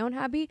feels like my own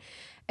hobby.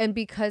 And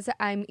because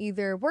I'm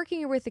either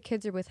working or with the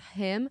kids or with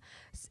him,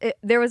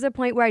 there was a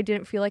point where I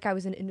didn't feel like I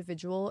was an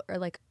individual or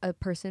like a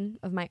person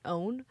of my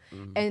own.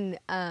 And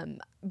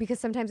because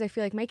sometimes I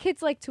feel like my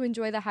kids like to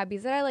enjoy the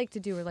hobbies that I like to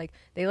do, or like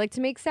they like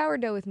to make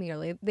sourdough with me,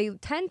 or they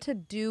tend to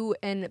do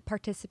and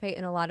participate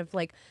in a lot of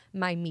like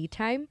my me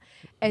time.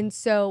 And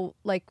so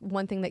like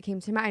one thing that came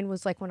to mind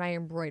was like when I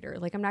embroider,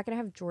 like I'm not gonna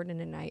have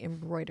Jordan and I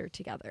embroider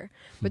together,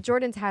 but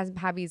Jordan's has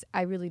hobbies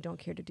I really don't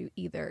care to do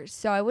either.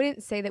 So I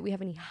wouldn't say that we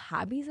have any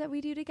hobbies that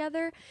we do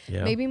together.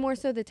 Maybe more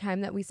so the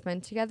time that we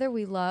spend together.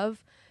 We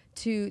love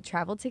to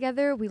travel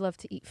together. We love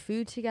to eat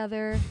food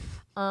together.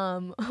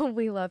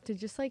 We love to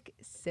just like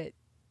sit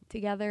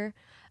together.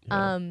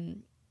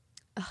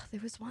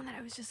 There was one that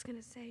I was just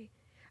gonna say.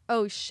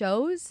 Oh,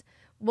 shows.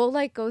 We'll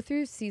like go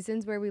through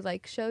seasons where we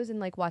like shows and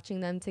like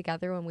watching them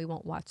together when we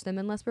won't watch them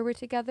unless we're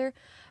together.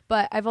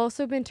 But I've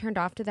also been turned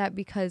off to that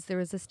because there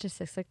was a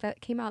statistic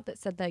that came out that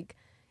said like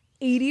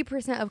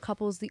 80% of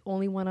couples, the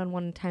only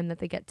one-on-one time that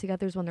they get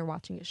together is when they're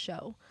watching a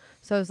show.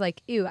 So I was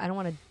like, ew, I don't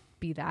want to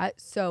be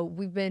that. So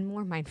we've been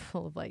more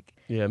mindful of like,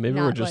 maybe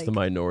we're just the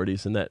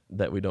minorities in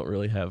that we don't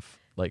really have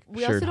like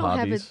shared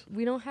hobbies.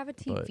 We don't have a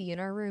TV in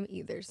our room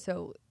either.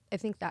 So I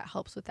think that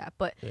helps with that.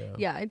 But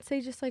yeah, I'd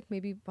say just like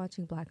maybe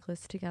watching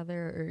Blacklist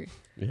together,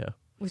 or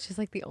which is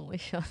like the only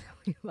show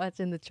that we watch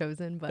in The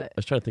Chosen. But I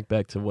was trying to think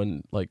back to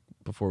when, like,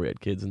 before we had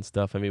kids and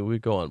stuff. I mean,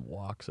 we'd go on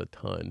walks a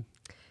ton.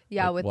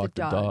 Yeah, like, with walk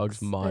the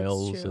dogs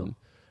miles and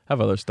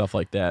have other stuff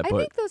like that. I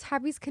think those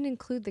hobbies can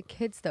include the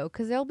kids though,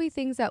 because there'll be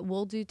things that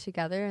we'll do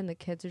together and the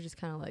kids are just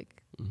kind of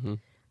like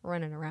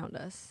running around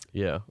us.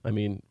 Yeah, I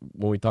mean,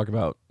 when we talk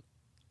about,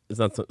 it's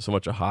not so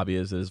much a hobby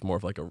as it is more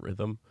of like a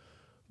rhythm.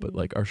 But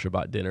like our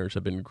Shabbat dinners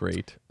have been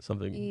great.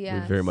 Something we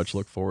very much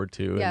look forward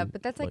to. Yeah,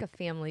 but that's like a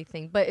family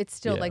thing. But it's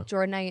still like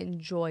Jordan and I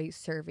enjoy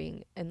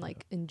serving and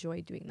like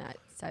enjoy doing that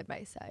side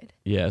by side.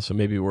 Yeah, so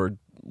maybe we're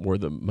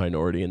the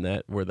minority in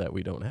that, where that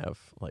we don't have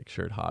like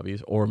shared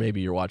hobbies. Or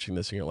maybe you're watching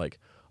this and you're like,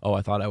 oh,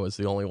 I thought I was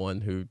the only one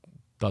who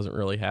doesn't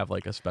really have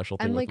like a special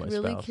thing with my spouse.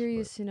 I'm like really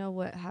curious to know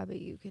what hobby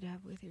you could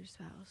have with your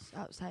spouse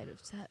outside of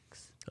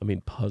sex. I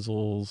mean,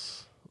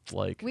 puzzles,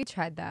 like we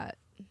tried that.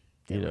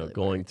 Didn't really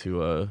going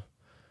to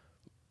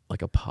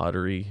like a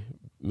pottery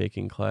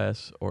making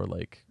class, or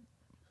like,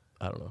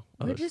 I don't know.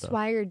 We're just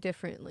wired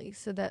differently,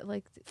 so that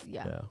like,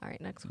 yeah. All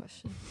right, next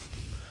question.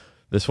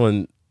 This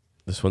one's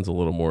a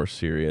little more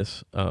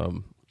serious.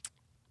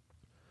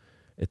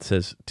 It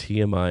says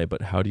TMI,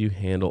 but how do you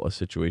handle a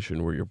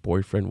situation where your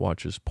boyfriend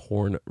watches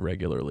porn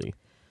regularly?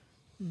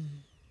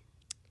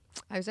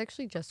 I was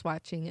actually just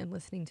watching and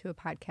listening to a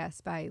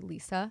podcast by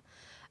Lisa.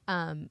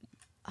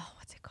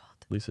 What's it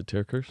called? Lisa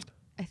TerKeurst?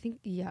 I think,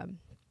 yeah.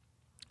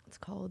 It's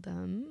called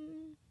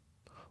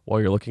While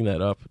you're looking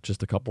that up,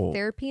 just a couple.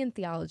 Therapy and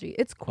Theology.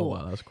 It's cool. Oh,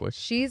 wow, that's quick.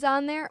 She's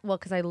on there. Well,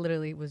 because I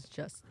literally was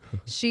just.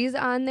 She's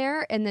on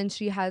there, and then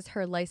she has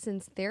her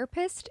licensed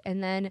therapist,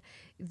 and then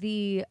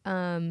the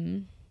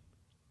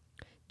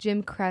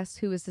Jim Kress,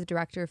 who is the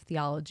director of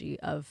theology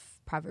of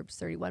Proverbs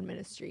 31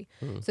 Ministry.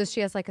 So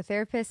she has like a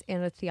therapist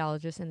and a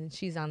theologist, and then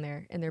she's on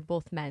there, and they're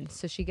both men.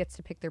 So she gets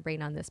to pick their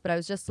brain on this. But I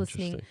was just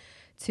listening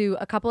to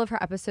a couple of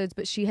her episodes,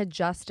 but she had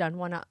just done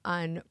one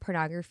on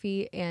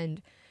pornography,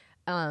 and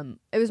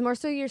it was more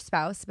so your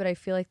spouse, but I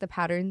feel like the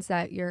patterns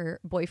that your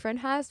boyfriend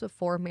has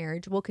before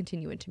marriage will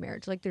continue into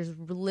marriage. Like there's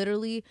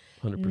literally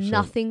 100%.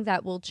 nothing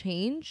that will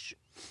change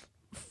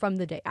from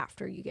the day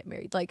after you get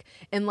married, like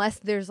unless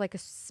there's like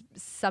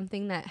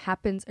something that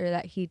happens or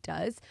that he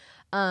does.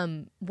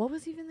 What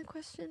was even the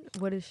question?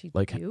 What does she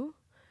do?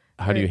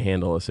 How do you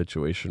handle a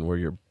situation where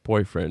your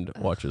boyfriend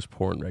watches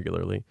porn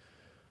regularly?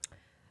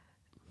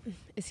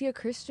 Is he a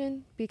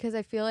Christian? Because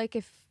I feel like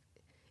if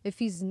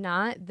he's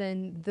not,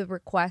 then the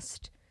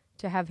request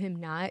to have him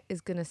not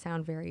is going to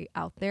sound very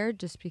out there,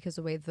 just because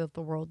the way that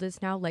the world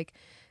is now. Like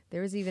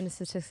there was even a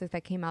statistic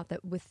that came out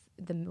that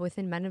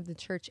within men of the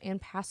church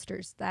and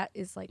pastors, that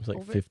is like, it's like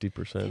over 50%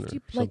 or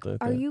something like that.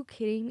 Are you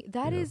kidding me?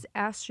 That is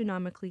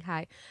astronomically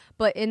high.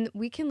 But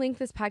we can link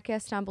this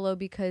podcast down below,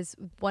 because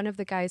one of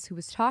the guys who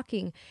was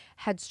talking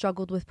had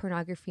struggled with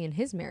pornography in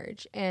his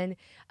marriage. And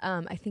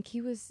I think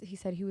he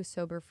said he was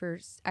sober for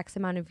X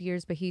amount of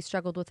years, but he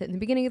struggled with it in the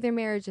beginning of their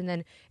marriage. And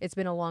then it's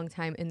been a long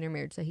time in their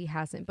marriage that he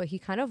hasn't. But he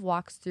kind of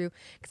walks through,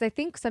 because I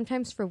think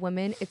sometimes for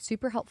women, it's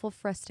super helpful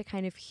for us to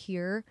kind of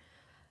hear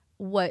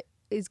what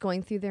is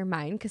going through their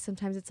mind, because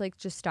sometimes it's like,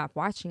 just stop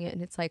watching it,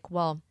 and it's like,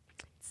 well,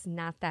 it's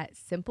not that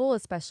simple,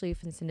 especially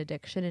if it's an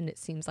addiction, and it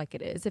seems like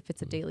it is if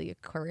it's a daily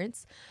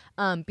occurrence,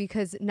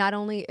 because not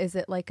only is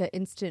it like an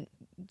instant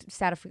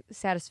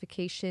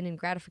satisfaction and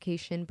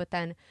gratification, but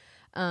then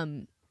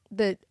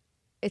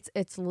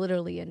it's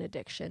literally an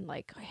addiction,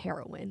 like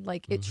heroin,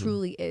 like it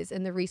truly is.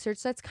 And the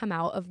research that's come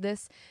out of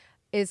this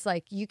is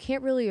like, you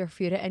can't really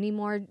refute it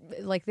anymore.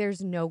 Like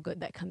there's no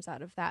good that comes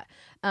out of that.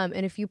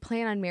 And if you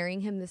plan on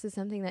marrying him, this is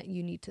something that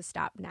you need to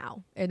stop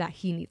now, or that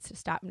he needs to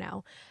stop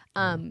now.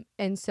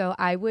 And so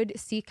I would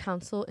seek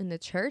counsel in the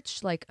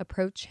church, like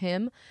approach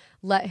him,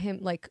 let him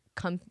like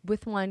come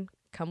with one,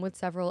 come with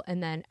several,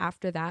 and then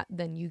after that,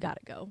 then you gotta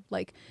go.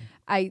 Like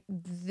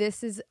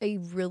this is a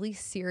really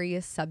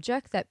serious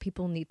subject that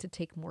people need to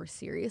take more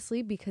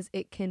seriously, because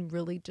it can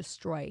really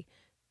destroy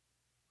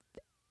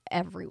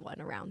everyone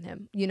around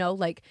him,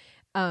 like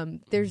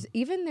there's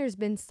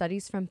been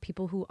studies from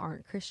people who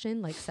aren't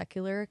Christian, like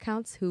secular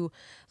accounts, who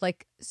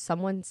like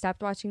someone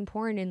stopped watching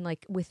porn and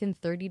like within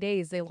 30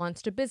 days they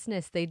launched a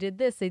business, they did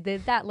this, they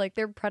did that, like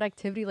their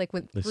productivity like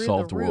went through the roof. They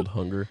solved world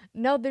hunger.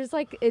 No, there's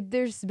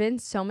been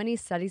so many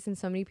studies and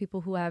so many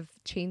people who have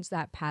changed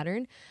that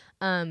pattern.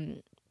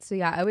 So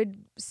yeah, I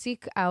would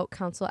seek out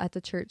counsel at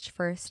the church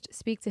first,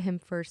 speak to him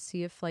first,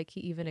 see if like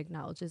he even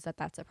acknowledges that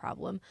that's a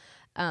problem.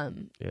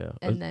 And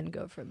then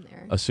go from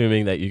there.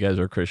 Assuming that you guys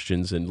are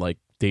Christians and like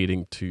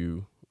dating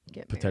to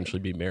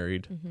potentially be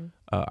married,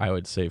 I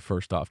would say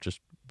first off, just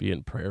be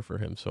in prayer for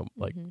him. So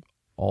like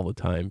all the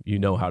time,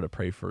 how to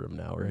pray for him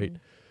now, right?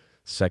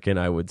 Second,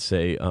 I would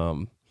say it's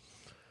a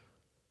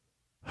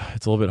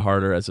little bit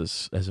harder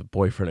as a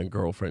boyfriend and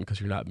girlfriend, because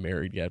you're not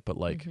married yet, but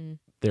like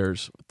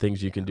there's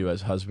things you can do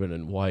as husband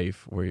and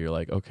wife where you're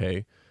like,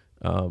 okay,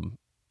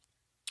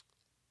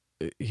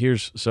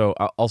 so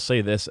I'll say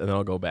this and then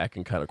I'll go back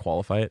and kind of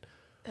qualify it.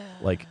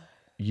 Like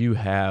you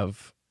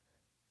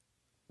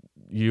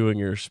and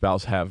your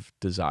spouse have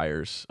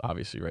desires,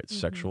 obviously, right?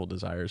 Sexual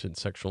desires and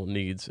sexual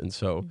needs. And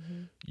so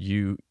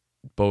you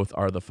both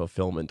are the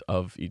fulfillment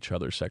of each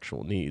other's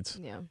sexual needs,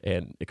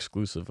 and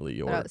exclusively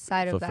your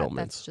outside of that,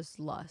 that's just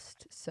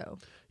lust. So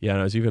yeah,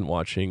 and I was even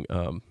watching,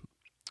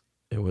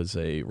 it was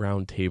a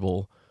round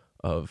table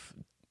of,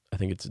 I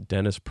think it's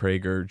Dennis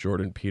Prager,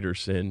 Jordan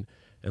Peterson,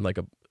 and like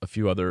a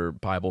few other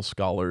Bible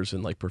scholars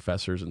and like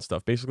professors and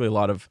stuff. Basically a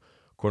lot of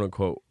quote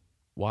unquote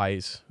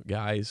wise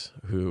guys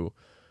who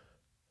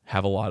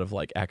have a lot of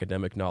like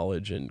academic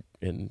knowledge and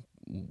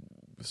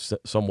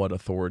somewhat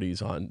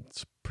authorities on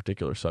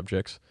particular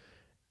subjects.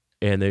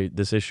 And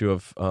this issue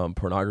of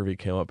pornography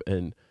came up,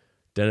 and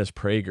Dennis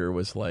Prager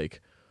was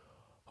like,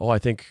 oh, I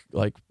think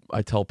like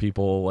I tell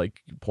people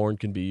like porn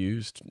can be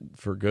used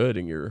for good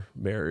in your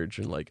marriage.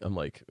 And like, I'm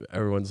like,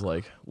 everyone's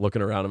like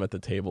looking around him at the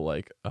table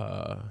like,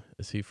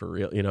 is he for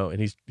real?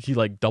 And he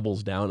like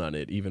doubles down on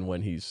it, even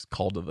when he's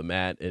called to the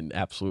mat and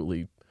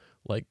absolutely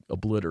like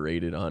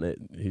obliterated on it.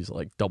 He's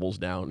like doubles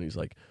down. And he's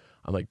like,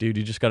 I'm like, dude,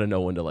 you just got to know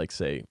when to like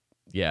say,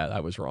 yeah, I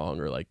was wrong.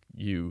 Or like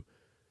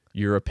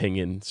your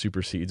opinion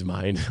supersedes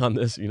mine on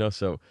this,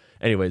 So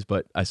anyways,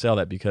 but I say all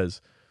that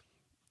because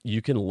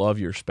you can love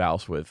your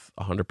spouse with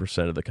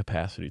 100% of the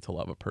capacity to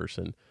love a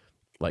person.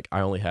 Like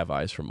I only have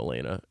eyes for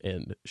Milena,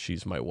 and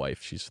she's my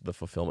wife. She's the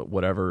fulfillment,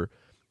 whatever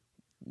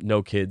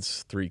no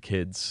kids, 3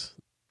 kids,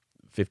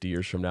 50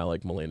 years from now,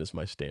 like Melena's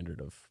my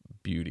standard of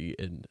beauty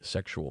and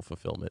sexual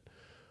fulfillment.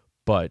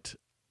 But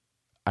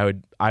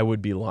I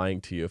would be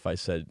lying to you if I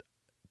said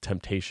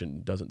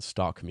temptation doesn't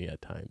stalk me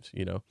at times,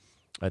 you know?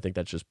 I think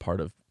that's just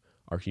part of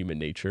our human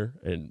nature,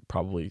 and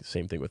probably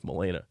same thing with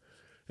Melena.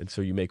 And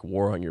so you make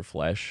war on your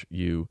flesh.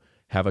 You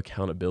have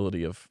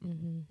accountability of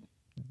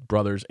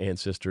brothers and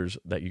sisters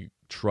that you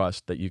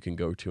trust, that you can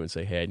go to and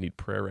say, hey, I need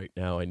prayer right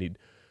now. I need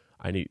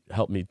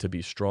help me to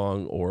be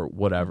strong, or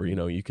whatever. You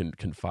know, you can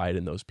confide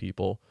in those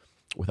people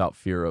without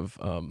fear of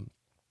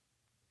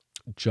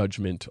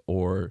judgment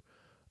or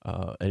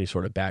any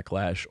sort of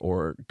backlash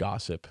or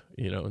gossip,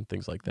 you know, and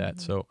things like that.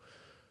 So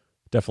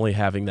definitely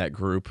having that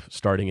group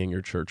starting in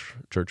your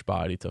church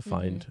body to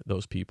find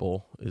those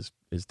people is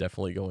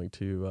definitely going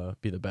to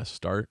be the best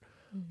start.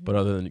 But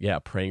other than,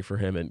 praying for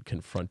him and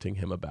confronting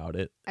him about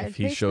it, if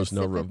he shows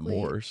no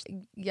remorse,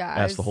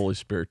 ask the Holy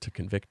Spirit to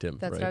convict him.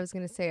 That's right? what I was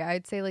going to say.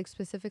 I'd say, like,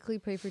 specifically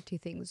pray for 2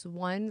 things.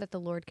 1, that the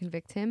Lord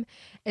convict him,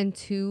 and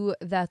 2,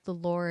 that the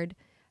Lord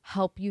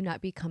help you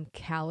not become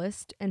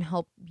calloused and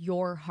help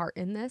your heart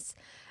in this.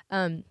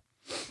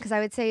 Because I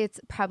would say it's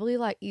probably a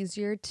lot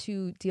easier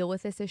to deal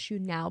with this issue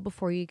now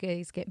before you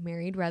guys get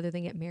married rather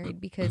than get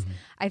married. Because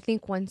I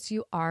think once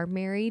you are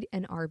married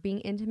and are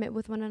being intimate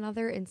with one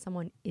another and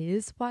someone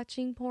is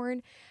watching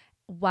porn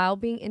while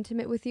being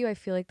intimate with you, I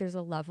feel like there's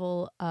a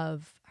level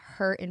of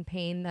hurt and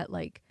pain that,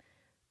 like,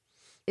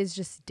 is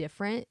just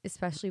different,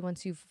 especially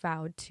once you've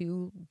vowed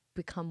to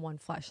become one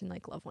flesh and,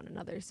 like, love one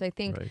another. So I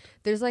think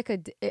there's like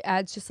it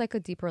adds just like a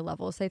deeper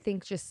level. So I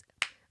think just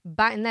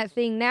biting that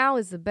thing now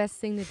is the best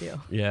thing to do.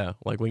 Yeah,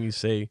 like when you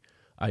say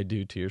I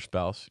do to your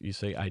spouse, you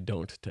say I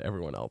don't to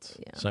everyone else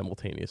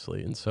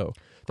simultaneously. And so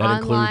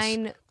that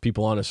includes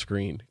people on a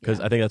screen,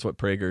 because I think that's what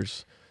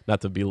Prager's, not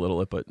to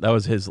belittle it, but that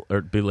was his, or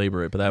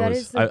belabor it, but that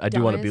was, I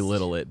do want to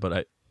belittle it,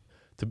 but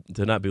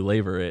to not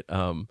belabor it,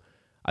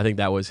 I think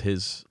that was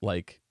his,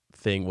 like,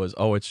 thing was,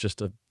 oh, it's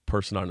just a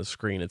person on a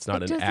screen. It's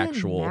not an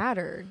actual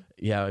matter.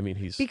 Yeah, I mean,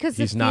 he's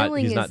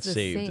not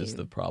saved is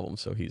the problem.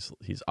 So he's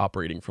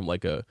operating from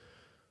like a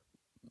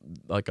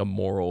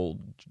moral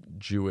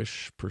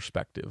Jewish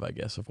perspective, I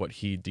guess, of what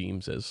he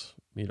deems as,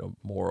 you know,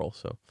 moral.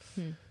 So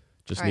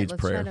just needs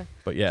prayer.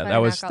 But yeah, that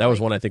was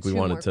one I think we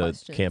wanted to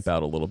camp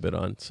out a little bit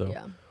on. So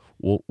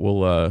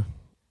we'll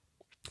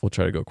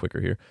try to go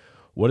quicker here.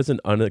 What is an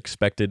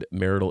unexpected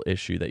marital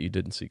issue that you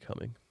didn't see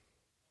coming?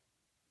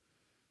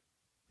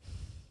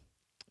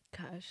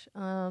 Gosh,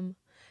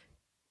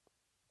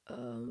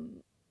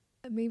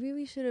 maybe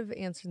we should have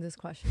answered this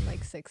question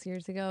like 6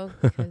 years ago,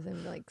 because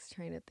I'm like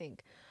trying to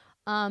think.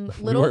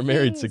 We weren't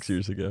married 6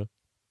 years ago.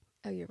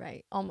 Oh, you're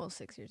right. Almost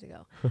 6 years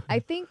ago. I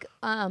think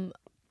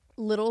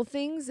little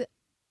things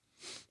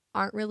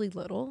aren't really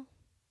little.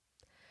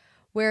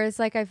 Whereas,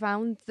 like, I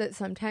found that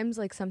sometimes,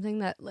 like, something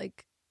that,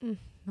 like,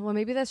 well,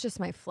 maybe that's just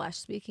my flesh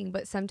speaking,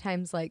 but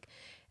sometimes, like,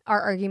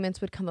 our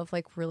arguments would come of,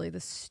 like, really the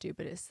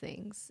stupidest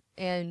things.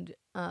 And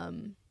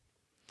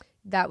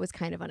that was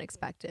kind of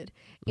unexpected.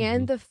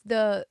 And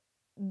the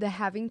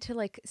having to,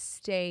 like,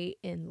 stay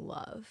in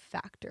love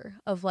factor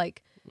of,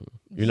 like,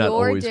 you're not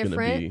always going to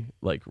be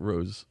like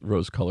rose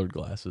colored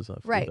glasses,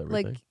 right?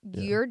 Like,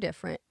 you're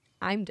different,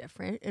 I'm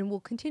different, and we'll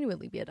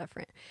continually be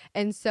different.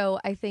 And so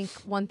I think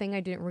one thing I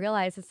didn't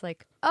realize is,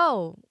 like,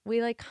 oh,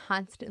 we, like,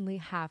 constantly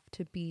have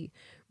to be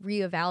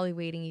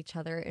reevaluating each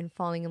other and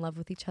falling in love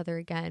with each other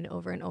again,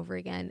 over and over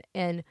again,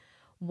 and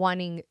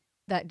wanting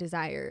that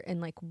desire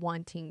and, like,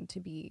 wanting to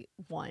be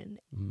one.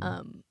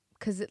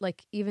 Because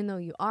like, even though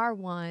you are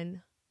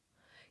one,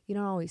 you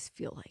don't always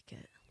feel like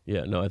it.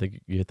 Yeah, no, I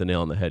think you hit the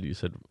nail on the head. You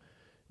said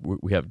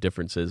we have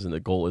differences, and the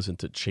goal isn't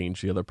to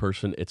change the other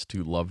person. It's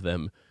to love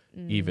them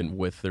even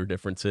with their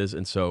differences.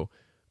 And so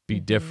be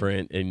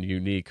different and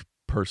unique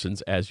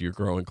persons as you're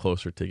growing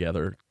closer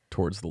together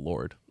towards the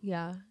Lord.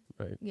 Yeah.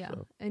 Right. Yeah.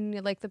 So.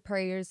 And, like, the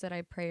prayers that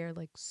I pray are,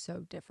 like,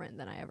 so different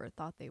than I ever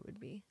thought they would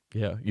be.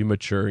 Yeah. You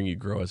mature and you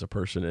grow as a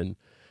person. And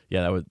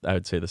yeah, I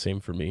would say the same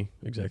for me.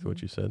 Exactly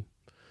what you said.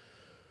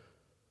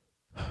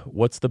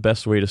 What's the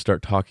best way to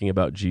start talking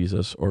about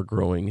Jesus or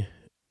growing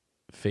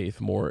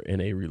faith more in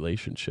a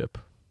relationship?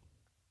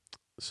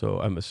 So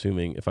I'm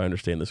assuming, if I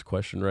understand this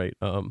question right,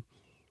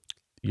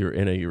 you're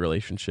in a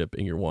relationship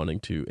and you're wanting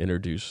to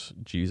introduce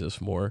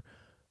Jesus more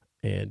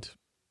and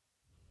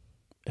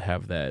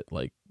have that,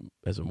 like,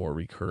 as a more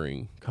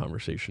recurring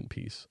conversation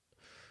piece.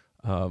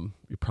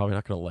 You're probably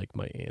not going to like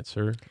my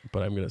answer,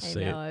 but I'm going to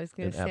say I was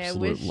going to say,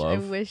 I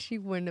wish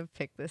you wouldn't have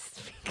picked this.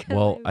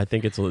 Well, I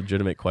think it's a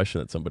legitimate question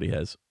that somebody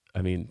has.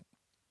 I mean,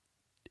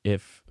 I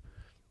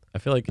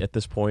feel like at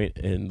this point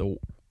in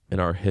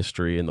our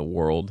history in the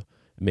world,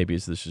 maybe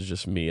this is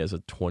just me as a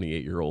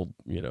 28-year-old,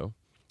 you know,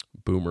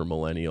 boomer,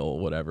 millennial,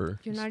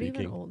 whatever. You're not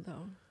even old,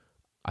 though.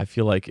 I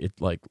feel like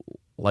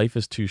life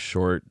is too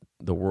short.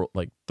 The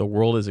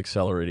world is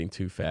accelerating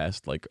too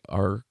fast. Like,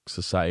 our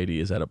society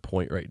is at a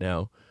point right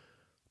now,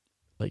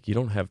 like, you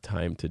don't have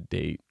time to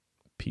date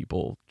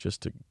people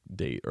just to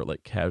date, or,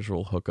 like,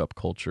 casual hookup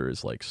culture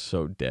is, like,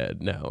 so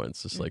dead now. And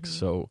it's just like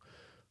so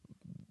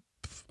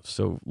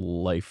so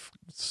life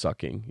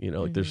sucking, you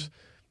know, like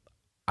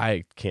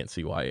I can't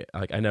see why,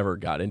 like I never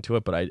got into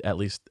it, but I at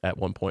least at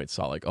one point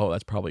saw like, oh,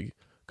 that's probably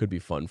could be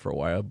fun for a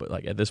while. But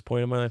like at this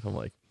point in my life, I'm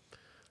like,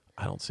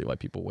 I don't see why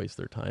people waste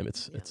their time.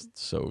 It's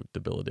so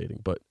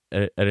debilitating. But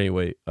at any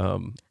rate, I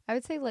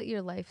would say let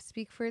your life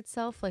speak for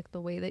itself, like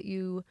the way that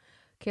you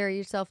carry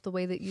yourself, the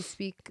way that you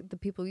speak, the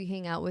people you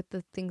hang out with,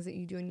 the things that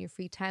you do in your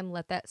free time,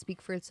 let that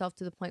speak for itself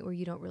to the point where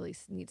you don't really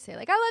need to say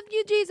like, I love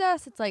you,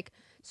 Jesus. It's like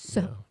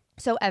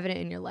so evident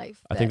in your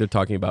life. I think they're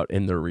talking about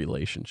in their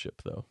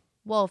relationship though.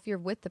 Well, if you're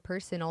with the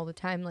person all the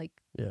time, like.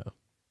 Yeah.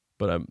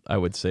 But I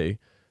would say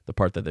the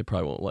part that they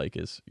probably won't like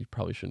is you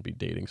probably shouldn't be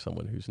dating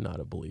someone who's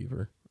not a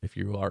believer if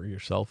you are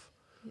yourself.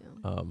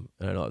 Yeah.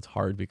 And I know it's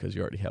hard because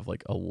you already have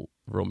like a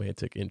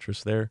romantic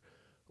interest there,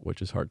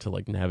 which is hard to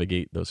like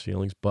navigate those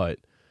feelings. But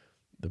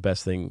the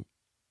best thing,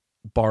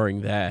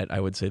 barring that,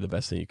 I would say the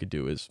best thing you could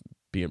do is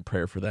be in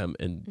prayer for them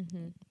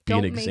and be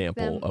an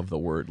example of the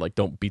word. Like,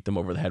 don't beat them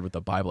over the head with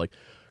the Bible. Like,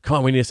 come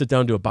on, we need to sit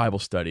down and do a Bible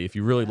study. If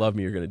you really love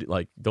me, you're going to do,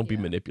 like, don't be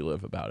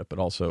manipulative about it, but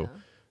also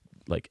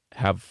like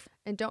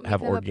and don't make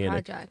have them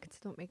organic. A project.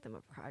 Don't make them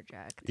a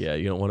project. Yeah,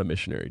 you don't want a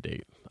missionary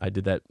date. I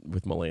did that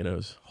with Milena. It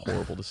was a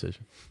horrible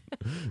decision.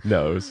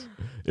 No,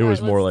 it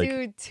was more like.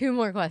 Let's do 2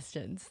 more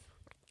questions.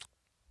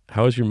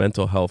 How is your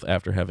mental health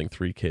after having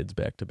 3 kids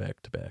back to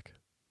back to back?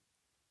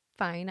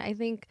 Fine. I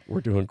think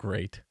we're doing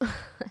great.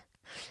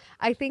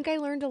 I think I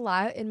learned a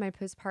lot in my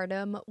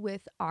postpartum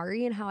with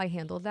Ari and how I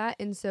handled that.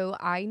 And so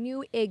I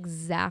knew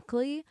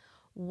exactly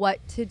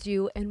what to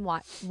do and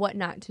what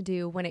not to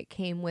do when it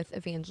came with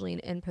Evangeline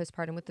and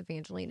postpartum with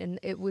Evangeline. And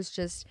it was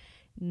just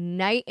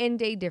night and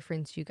day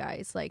difference, you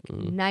guys. Like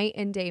night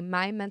and day.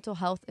 My mental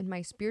health and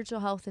my spiritual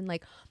health and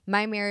like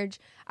my marriage.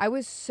 I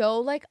was so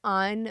like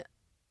on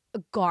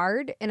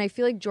guard. And I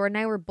feel like Jordan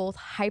and I were both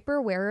hyper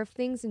aware of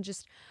things and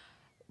just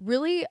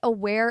really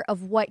aware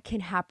of what can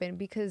happen,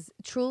 because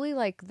truly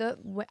like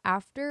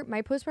after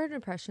my postpartum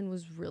depression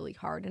was really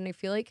hard. And I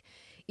feel like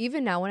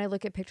even now when I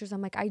look at pictures,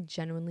 I'm like, I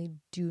genuinely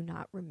do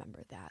not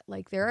remember that.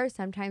 Like there are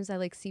sometimes I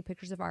like see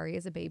pictures of Ari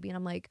as a baby and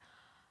I'm like,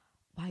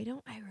 why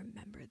don't I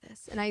remember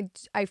this? And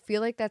I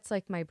feel like that's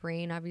like my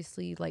brain,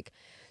 obviously. Like,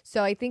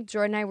 so I think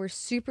Jordan and I were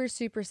super,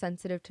 super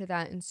sensitive to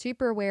that and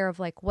super aware of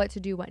like what to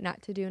do, what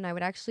not to do. And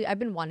I've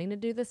been wanting to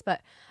do this,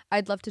 but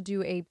I'd love to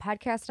do a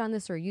podcast on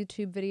this or a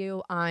YouTube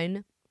video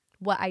on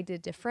what I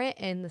did different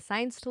and the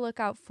signs to look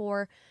out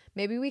for.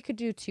 Maybe we could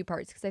do 2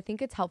 parts because I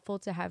think it's helpful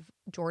to have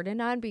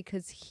Jordan on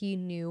because he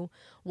knew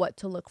what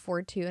to look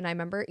forward to. And I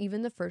remember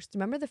even the first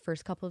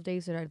couple of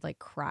days that I'd like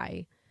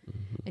cry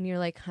and you're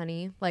like,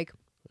 honey, like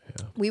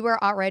we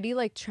were already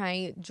like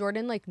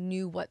Jordan like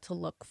knew what to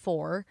look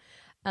for.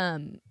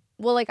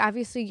 Well, like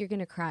obviously you're going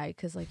to cry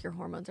because like your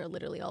hormones are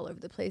literally all over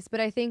the place.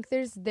 But I think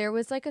there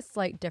was like a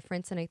slight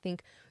difference. And I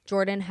think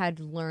Jordan had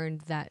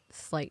learned that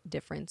slight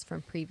difference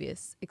from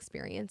previous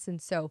experience.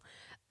 And so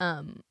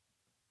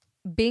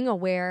being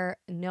aware,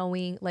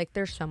 knowing, like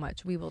there's so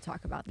much. We will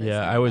talk about this.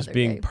 Yeah, I was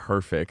being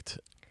perfect.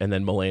 And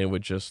then Milena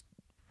would just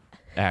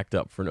act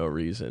up for no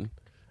reason.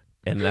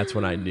 And that's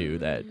when I knew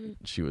that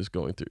she was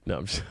going through.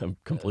 No, I'm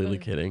completely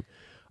kidding.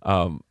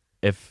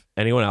 If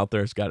anyone out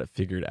there has got it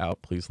figured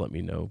out, please let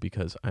me know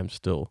because I'm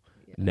still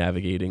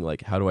navigating,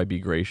 like, how do I be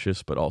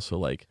gracious, but also,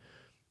 like,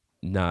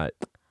 not,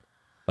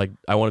 like,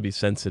 I want to be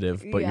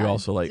sensitive, but you're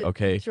also like,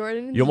 okay,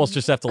 Jordan, you almost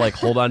just have to, like,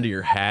 hold on to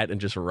your hat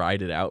and just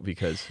ride it out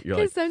because you're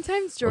like,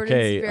 sometimes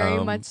Jordan's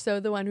very much so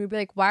the one who'd be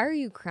like, why are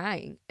you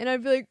crying? And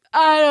I'd be like,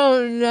 I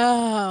don't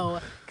know.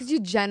 Because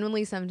you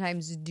genuinely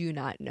sometimes do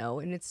not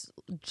know. And it's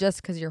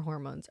just because your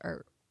hormones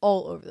are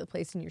all over the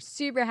place and you're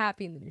super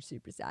happy and then you're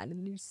super sad and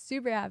then you're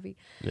super happy.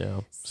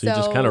 Yeah. So you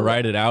just kind of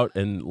ride it out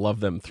and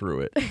love them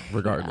through it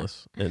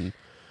regardless. And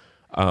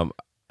I don't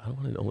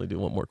want to only do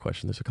one more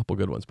question. There's a couple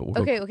good ones, but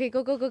we'll Okay,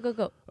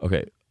 go.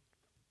 Okay.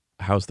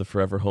 How's the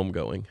Forever Home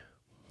going?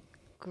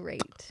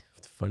 Great.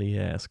 It's funny you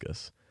ask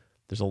us.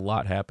 There's a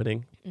lot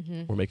happening.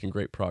 We're making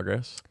great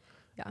progress.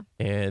 Yeah.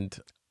 And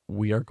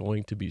we are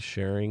going to be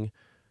sharing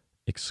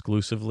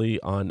exclusively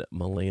on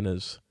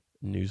Milena's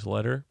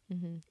newsletter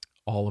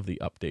all of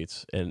the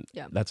updates, and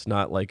that's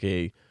not like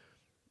a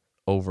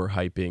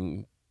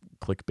overhyping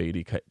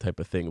clickbaity type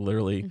of thing.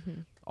 Literally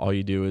all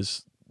you do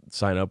is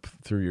sign up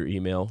through your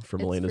email for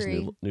Milena's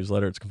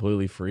newsletter. It's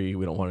completely free.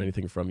 We don't want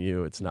anything from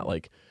you. It's not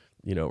like,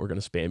 we're going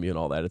to spam you and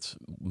all that. It's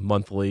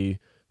monthly,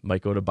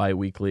 might go to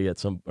bi-weekly at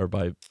some, or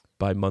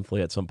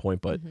bi-monthly at some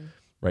point, but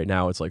right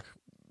now it's like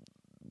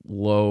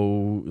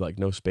low, like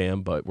no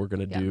spam, but we're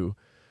going to do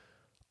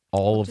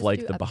all of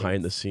like the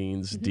behind the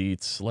scenes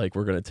deets. Like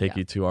we're going to take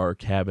you to our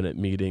cabinet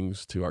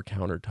meetings, to our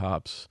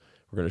countertops.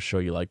 We're going to show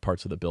you like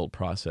parts of the build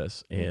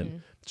process,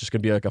 and it's just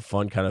going to be like a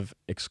fun kind of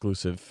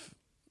exclusive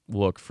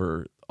look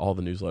for all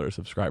the newsletter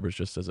subscribers,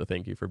 just as a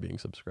thank you for being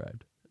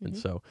subscribed. And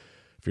so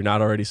if you're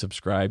not already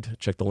subscribed,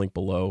 check the link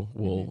below.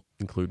 We'll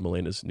include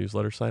Milena's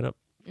newsletter sign up.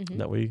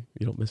 That way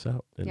you don't miss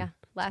out. And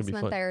last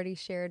month I already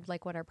shared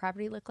like what our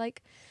property looked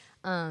like.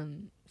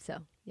 So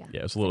yeah,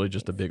 it's literally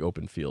just a big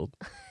open field.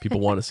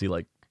 People want to see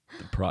like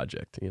the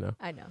project,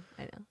 I know.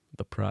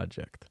 the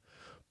project.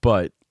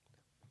 But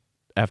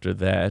after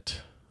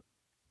that,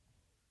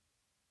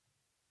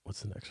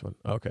 what's the next one?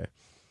 Okay.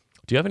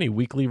 Do you have any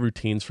weekly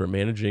routines for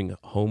managing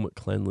home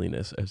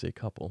cleanliness as a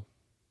couple?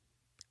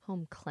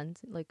 Home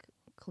cleansing, like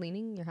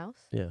cleaning your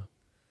house? Yeah.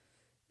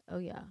 Oh,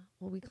 yeah.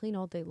 Well, we clean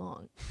all day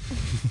long.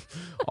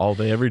 All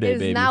day, every day,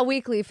 baby. It's not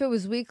weekly. If it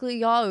was weekly,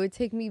 y'all, it would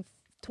take me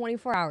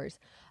 24 hours.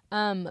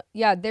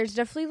 Yeah, there's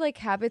definitely like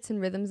habits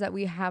and rhythms that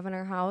we have in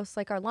our house.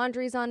 Like our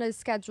laundry's on a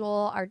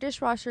schedule, our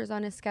dishwasher's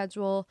on a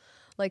schedule.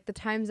 Like the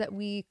times that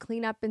we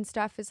clean up and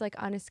stuff is like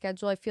on a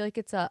schedule. I feel like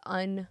it's a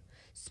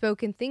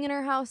unspoken thing in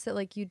our house that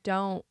like you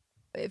don't,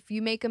 if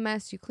you make a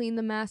mess, you clean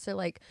the mess, or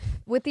like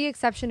with the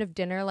exception of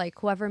dinner, like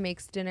whoever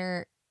makes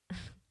dinner,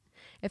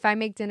 if I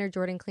make dinner,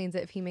 Jordan cleans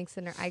it. If he makes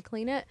dinner, I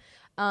clean it.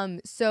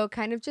 So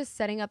kind of just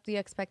setting up the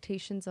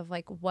expectations of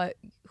like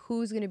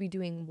who's going to be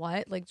doing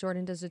what. Like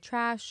Jordan does the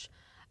trash.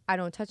 I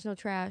don't touch no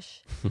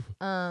trash.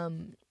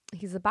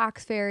 He's a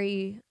box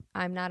fairy.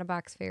 I'm not a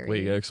box fairy. Wait,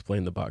 you gotta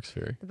explain the box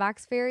fairy. The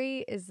box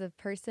fairy is the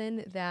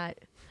person that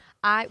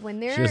she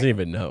doesn't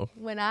even know.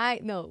 When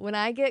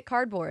I get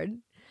cardboard,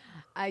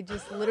 I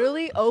just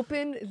literally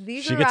open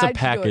the She gets a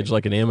package door.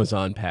 Like an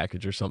Amazon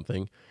package or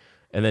something,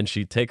 and then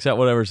she takes out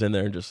whatever's in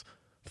there and just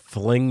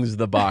flings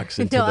the box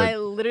into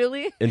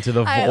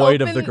the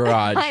void of the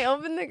garage. I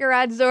open the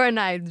garage door and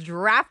I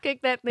drop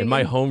kick that thing. And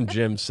my home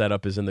gym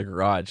setup is in the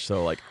garage,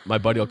 so like my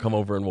buddy will come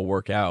over and we'll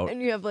work out.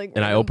 And you have like,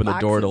 and I open the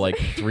door to like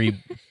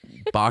 3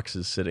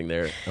 boxes sitting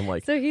there. I'm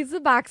like, so he's the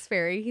box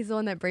fairy. He's the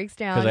one that breaks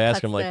down. Because I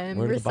ask him like,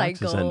 where do the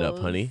boxes end up,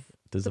 honey?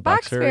 Does the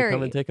box fairy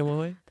come and take them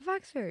away? The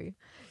box fairy.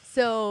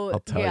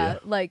 So yeah,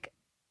 like.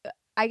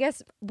 I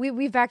guess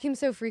we vacuum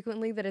so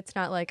frequently that it's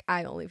not like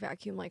I only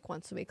vacuum like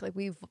once a week. Like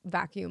we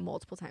vacuum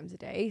multiple times a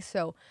day.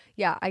 So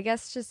yeah, I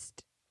guess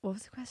just what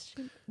was the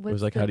question? It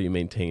was like, how do you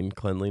maintain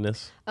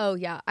cleanliness? Oh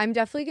yeah, I'm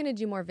definitely gonna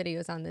do more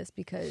videos on this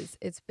because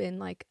it's been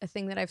like a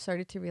thing that I've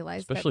started to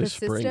realize. Especially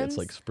spring, it's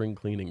like spring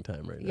cleaning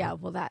time right now. Yeah,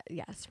 well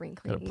spring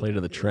cleaning. Gotta play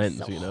to the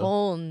trends, you know. A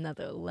whole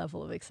nother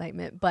level of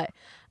excitement, but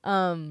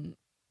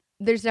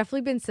there's definitely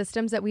been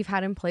systems that we've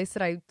had in place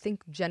that I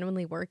think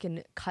genuinely work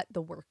and cut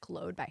the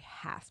workload by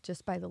half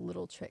just by the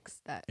little tricks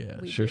that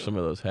we share do. Some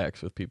of those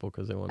hacks with people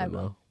because they want to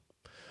know.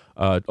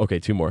 Okay,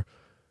 2 more.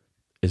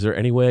 Is there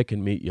any way I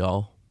can meet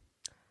y'all?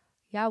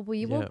 Yeah,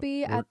 we will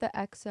be at the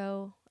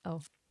EXO. Oh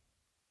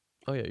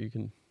yeah, you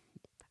can.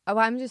 Oh,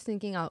 I'm just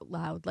thinking out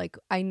loud. Like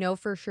I know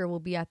for sure we'll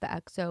be at the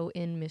EXO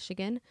in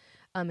Michigan,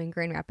 in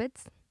Grand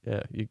Rapids.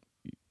 Yeah, you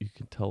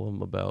can tell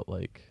them about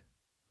like.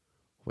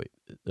 Wait,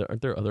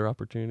 aren't there other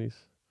opportunities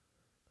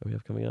that we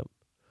have coming up?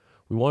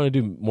 We want to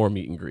do more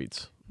meet and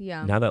greets.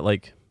 Yeah. Now that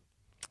like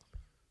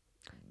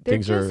they're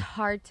just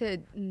hard to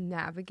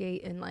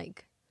navigate and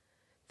like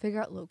figure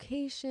out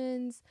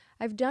locations.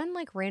 I've done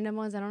like random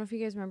ones. I don't know if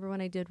you guys remember when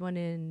I did one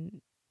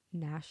in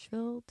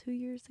Nashville 2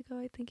 years ago,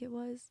 I think it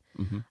was.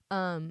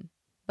 Mm-hmm.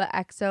 But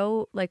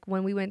EXO, like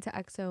when we went to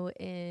EXO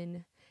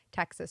in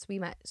Texas, we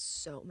met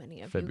so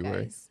many of you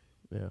guys.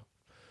 Yeah.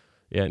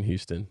 Yeah, in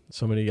Houston.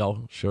 So many of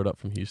y'all showed up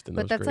from Houston.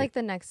 But that's great. Like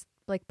the next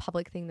like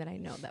public thing that I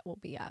know that we'll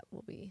be at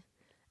will be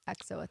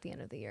EXO at the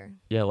end of the year.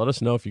 Yeah, let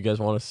us know if you guys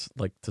want us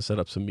like to set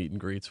up some meet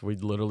and greets. We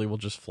literally will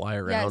just fly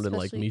around and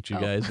like meet you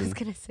guys. I was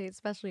gonna say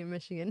especially in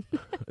Michigan.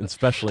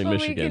 Especially in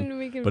Michigan,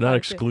 we can but not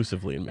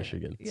exclusively in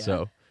Michigan. Yeah.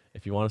 So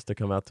if you want us to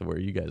come out to where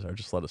you guys are,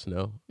 just let us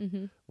know.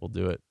 Mm-hmm. We'll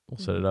do it. We'll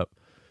set it up.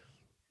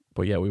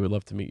 But yeah, we would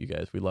love to meet you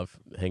guys. We love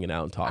hanging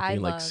out and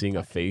talking, like seeing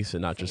a face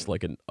and not just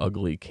like an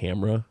ugly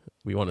camera.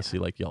 We want to see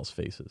like y'all's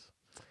faces.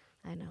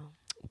 I know.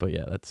 But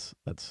yeah, that's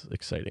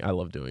exciting. I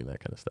love doing that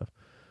kind of stuff.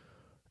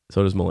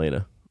 So does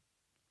Milena.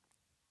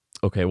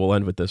 Okay, we'll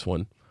end with this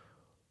one.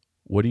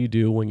 What do you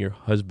do when your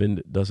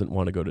husband doesn't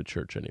want to go to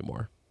church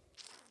anymore?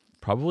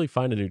 Probably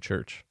find a new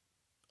church.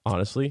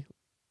 Honestly,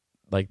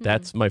 like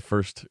that's my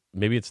first,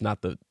 maybe it's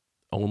not the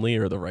only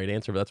or the right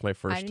answer, but that's my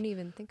first I didn't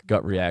even think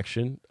about gut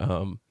reaction.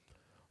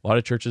 A lot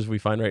of churches we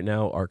find right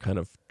now are kind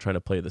of trying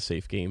to play the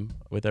safe game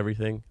with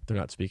everything. They're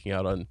not speaking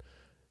out on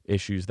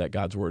issues that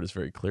God's word is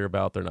very clear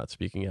about. They're not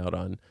speaking out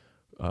on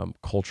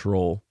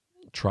cultural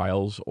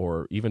trials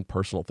or even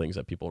personal things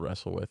that people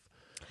wrestle with.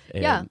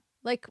 And yeah.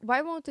 Like,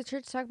 why won't the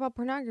church talk about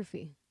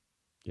pornography?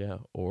 Yeah.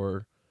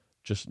 Or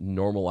just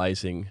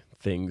normalizing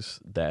things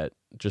that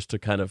just to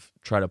kind of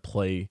try to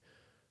play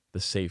the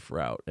safe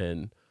route.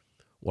 And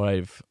what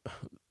I've,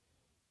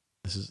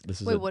 this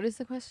is, wait, what is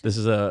the question? This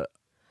is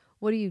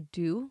what do you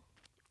do?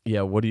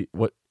 Yeah.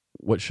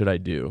 What should I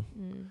do?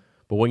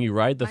 But when you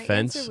ride the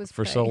fence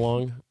for so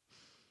long,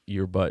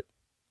 your butt,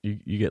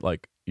 you get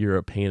like, you're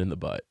a pain in the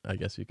butt, I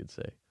guess you could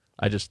say.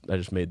 I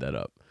just made that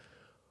up.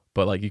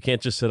 But like, you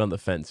can't just sit on the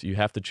fence. You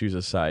have to choose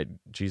a side.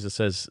 Jesus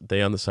says,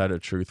 they on the side of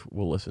truth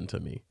will listen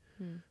to me.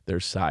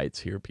 There's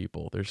sides here,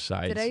 people. There's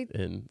sides.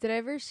 Did I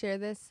ever share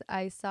this?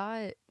 I saw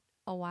it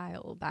a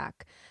while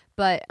back,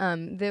 but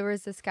there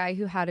was this guy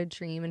who had a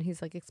dream and he's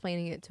like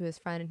explaining it to his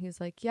friend. And he's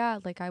like, yeah,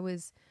 like I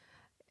was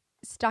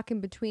stuck in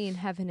between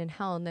heaven and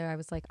hell, and there I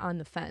was like on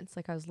the fence.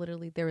 Like I was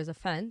literally, there was a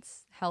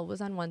fence, hell was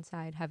on one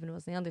side, heaven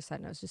was on the other side,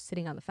 and I was just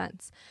sitting on the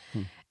fence.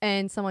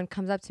 And someone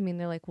comes up to me and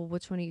they're like, well,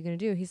 which one are you gonna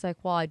do? He's like,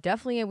 well, I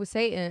definitely am with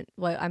Satan.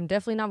 Well, I'm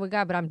definitely not with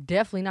God, but I'm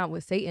definitely not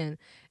with Satan.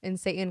 And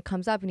Satan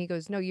comes up and he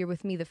goes, no, you're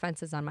with me, the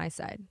fence is on my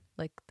side.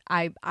 Like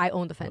I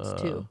own the fence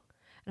too.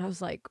 And I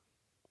was like,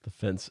 the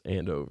fence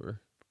and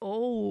over.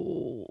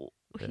 Oh,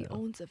 he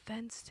owns a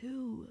fence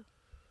too.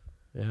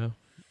 Yeah.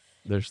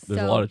 There's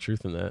a lot of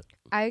truth in that.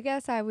 I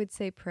guess I would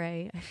say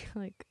pray. I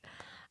feel like.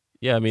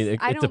 Yeah, I mean, it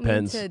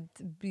depends. I don't mean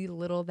to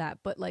belittle that,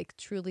 but like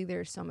truly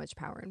there's so much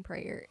power in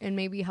prayer, and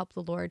maybe help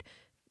the Lord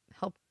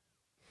help.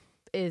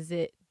 Is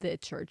it the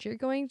church you're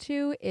going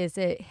to? Is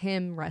it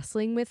him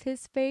wrestling with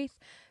his faith?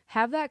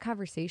 Have that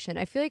conversation.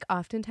 I feel like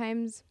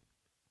oftentimes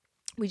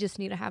we just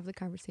need to have the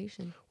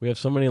conversation. We have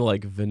so many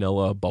like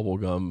vanilla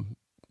bubblegum,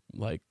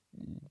 like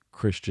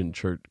Christian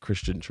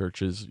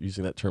churches,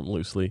 using that term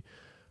loosely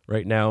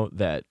right now,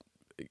 that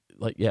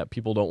like, yeah,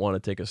 people don't want to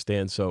take a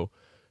stand, so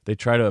they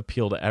try to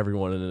appeal to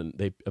everyone, and then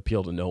they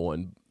appeal to no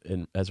one,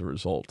 and as a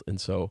result. And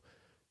so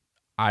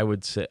I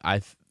would say,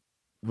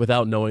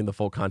 without knowing the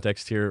full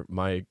context here,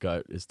 my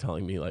gut is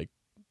telling me like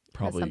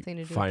probably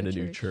find a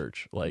new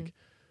church. Like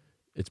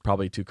it's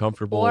probably too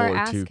comfortable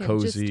or too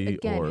cozy. Just,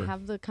 again,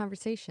 have the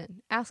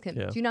conversation. Ask him,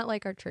 do you not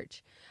like our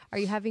church? Are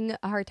you having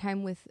a hard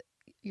time with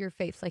your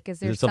faith? Like, is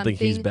there something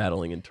he's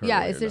battling internally?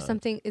 Yeah, is there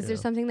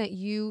something that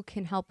you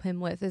can help him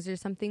with? Is there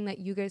something that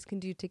you guys can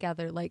do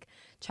together? Like,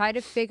 try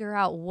to figure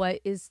out what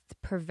is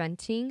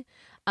preventing,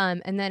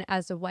 and then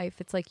as a wife,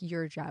 it's like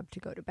your job to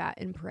go to bat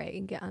and pray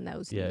and get on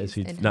those knees. Is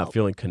he not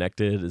feeling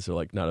connected? Is there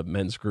like not a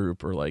men's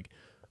group, or like,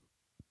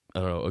 I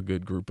don't know, a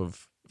good group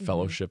of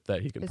fellowship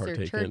that he can partake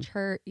in? Is there church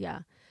hurt? Yeah,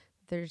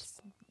 there's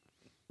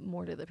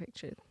more to the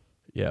picture.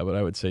 Yeah, but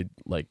I would say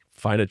like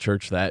find a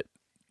church that,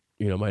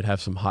 you know, might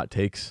have some hot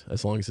takes,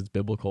 as long as it's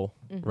biblical,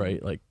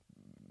 right? Like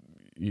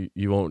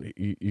you won't,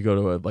 you go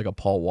to a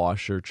Paul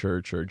Washer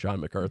church or a John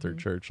MacArthur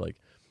church, like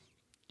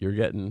you're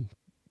getting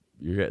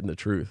the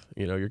truth,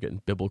 you know, you're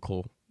getting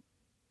biblical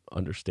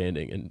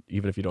understanding. And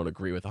even if you don't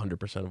agree with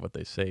 100% of what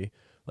they say,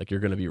 like you're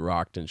going to be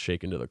rocked and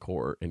shaken to the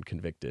core and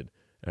convicted.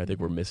 And I think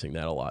we're missing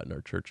that a lot in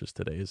our churches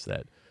today, is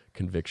that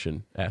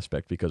conviction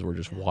aspect, because we're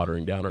just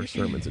watering down our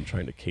sermons and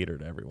trying to cater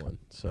to everyone.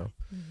 So,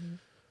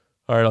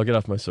 all right, I'll get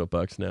off my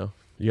soapbox now.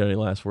 You got any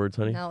last words,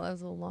 honey? No, that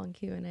was a long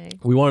Q&A.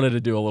 We wanted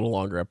to do a little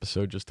longer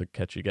episode just to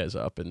catch you guys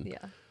up and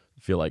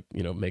feel like,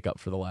 you know, make up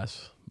for the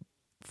last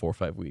 4 or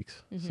 5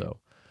 weeks. So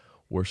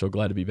we're so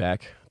glad to be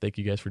back. Thank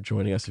you guys for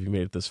joining us. If you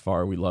made it this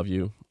far, we love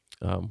you.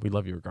 We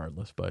love you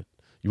regardless, but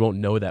you won't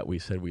know that we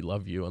said we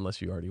love you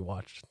unless you already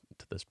watched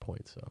to this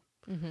point. So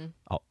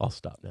I'll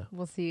stop now.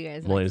 We'll see you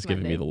guys Melena's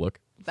giving me the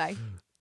look. Bye.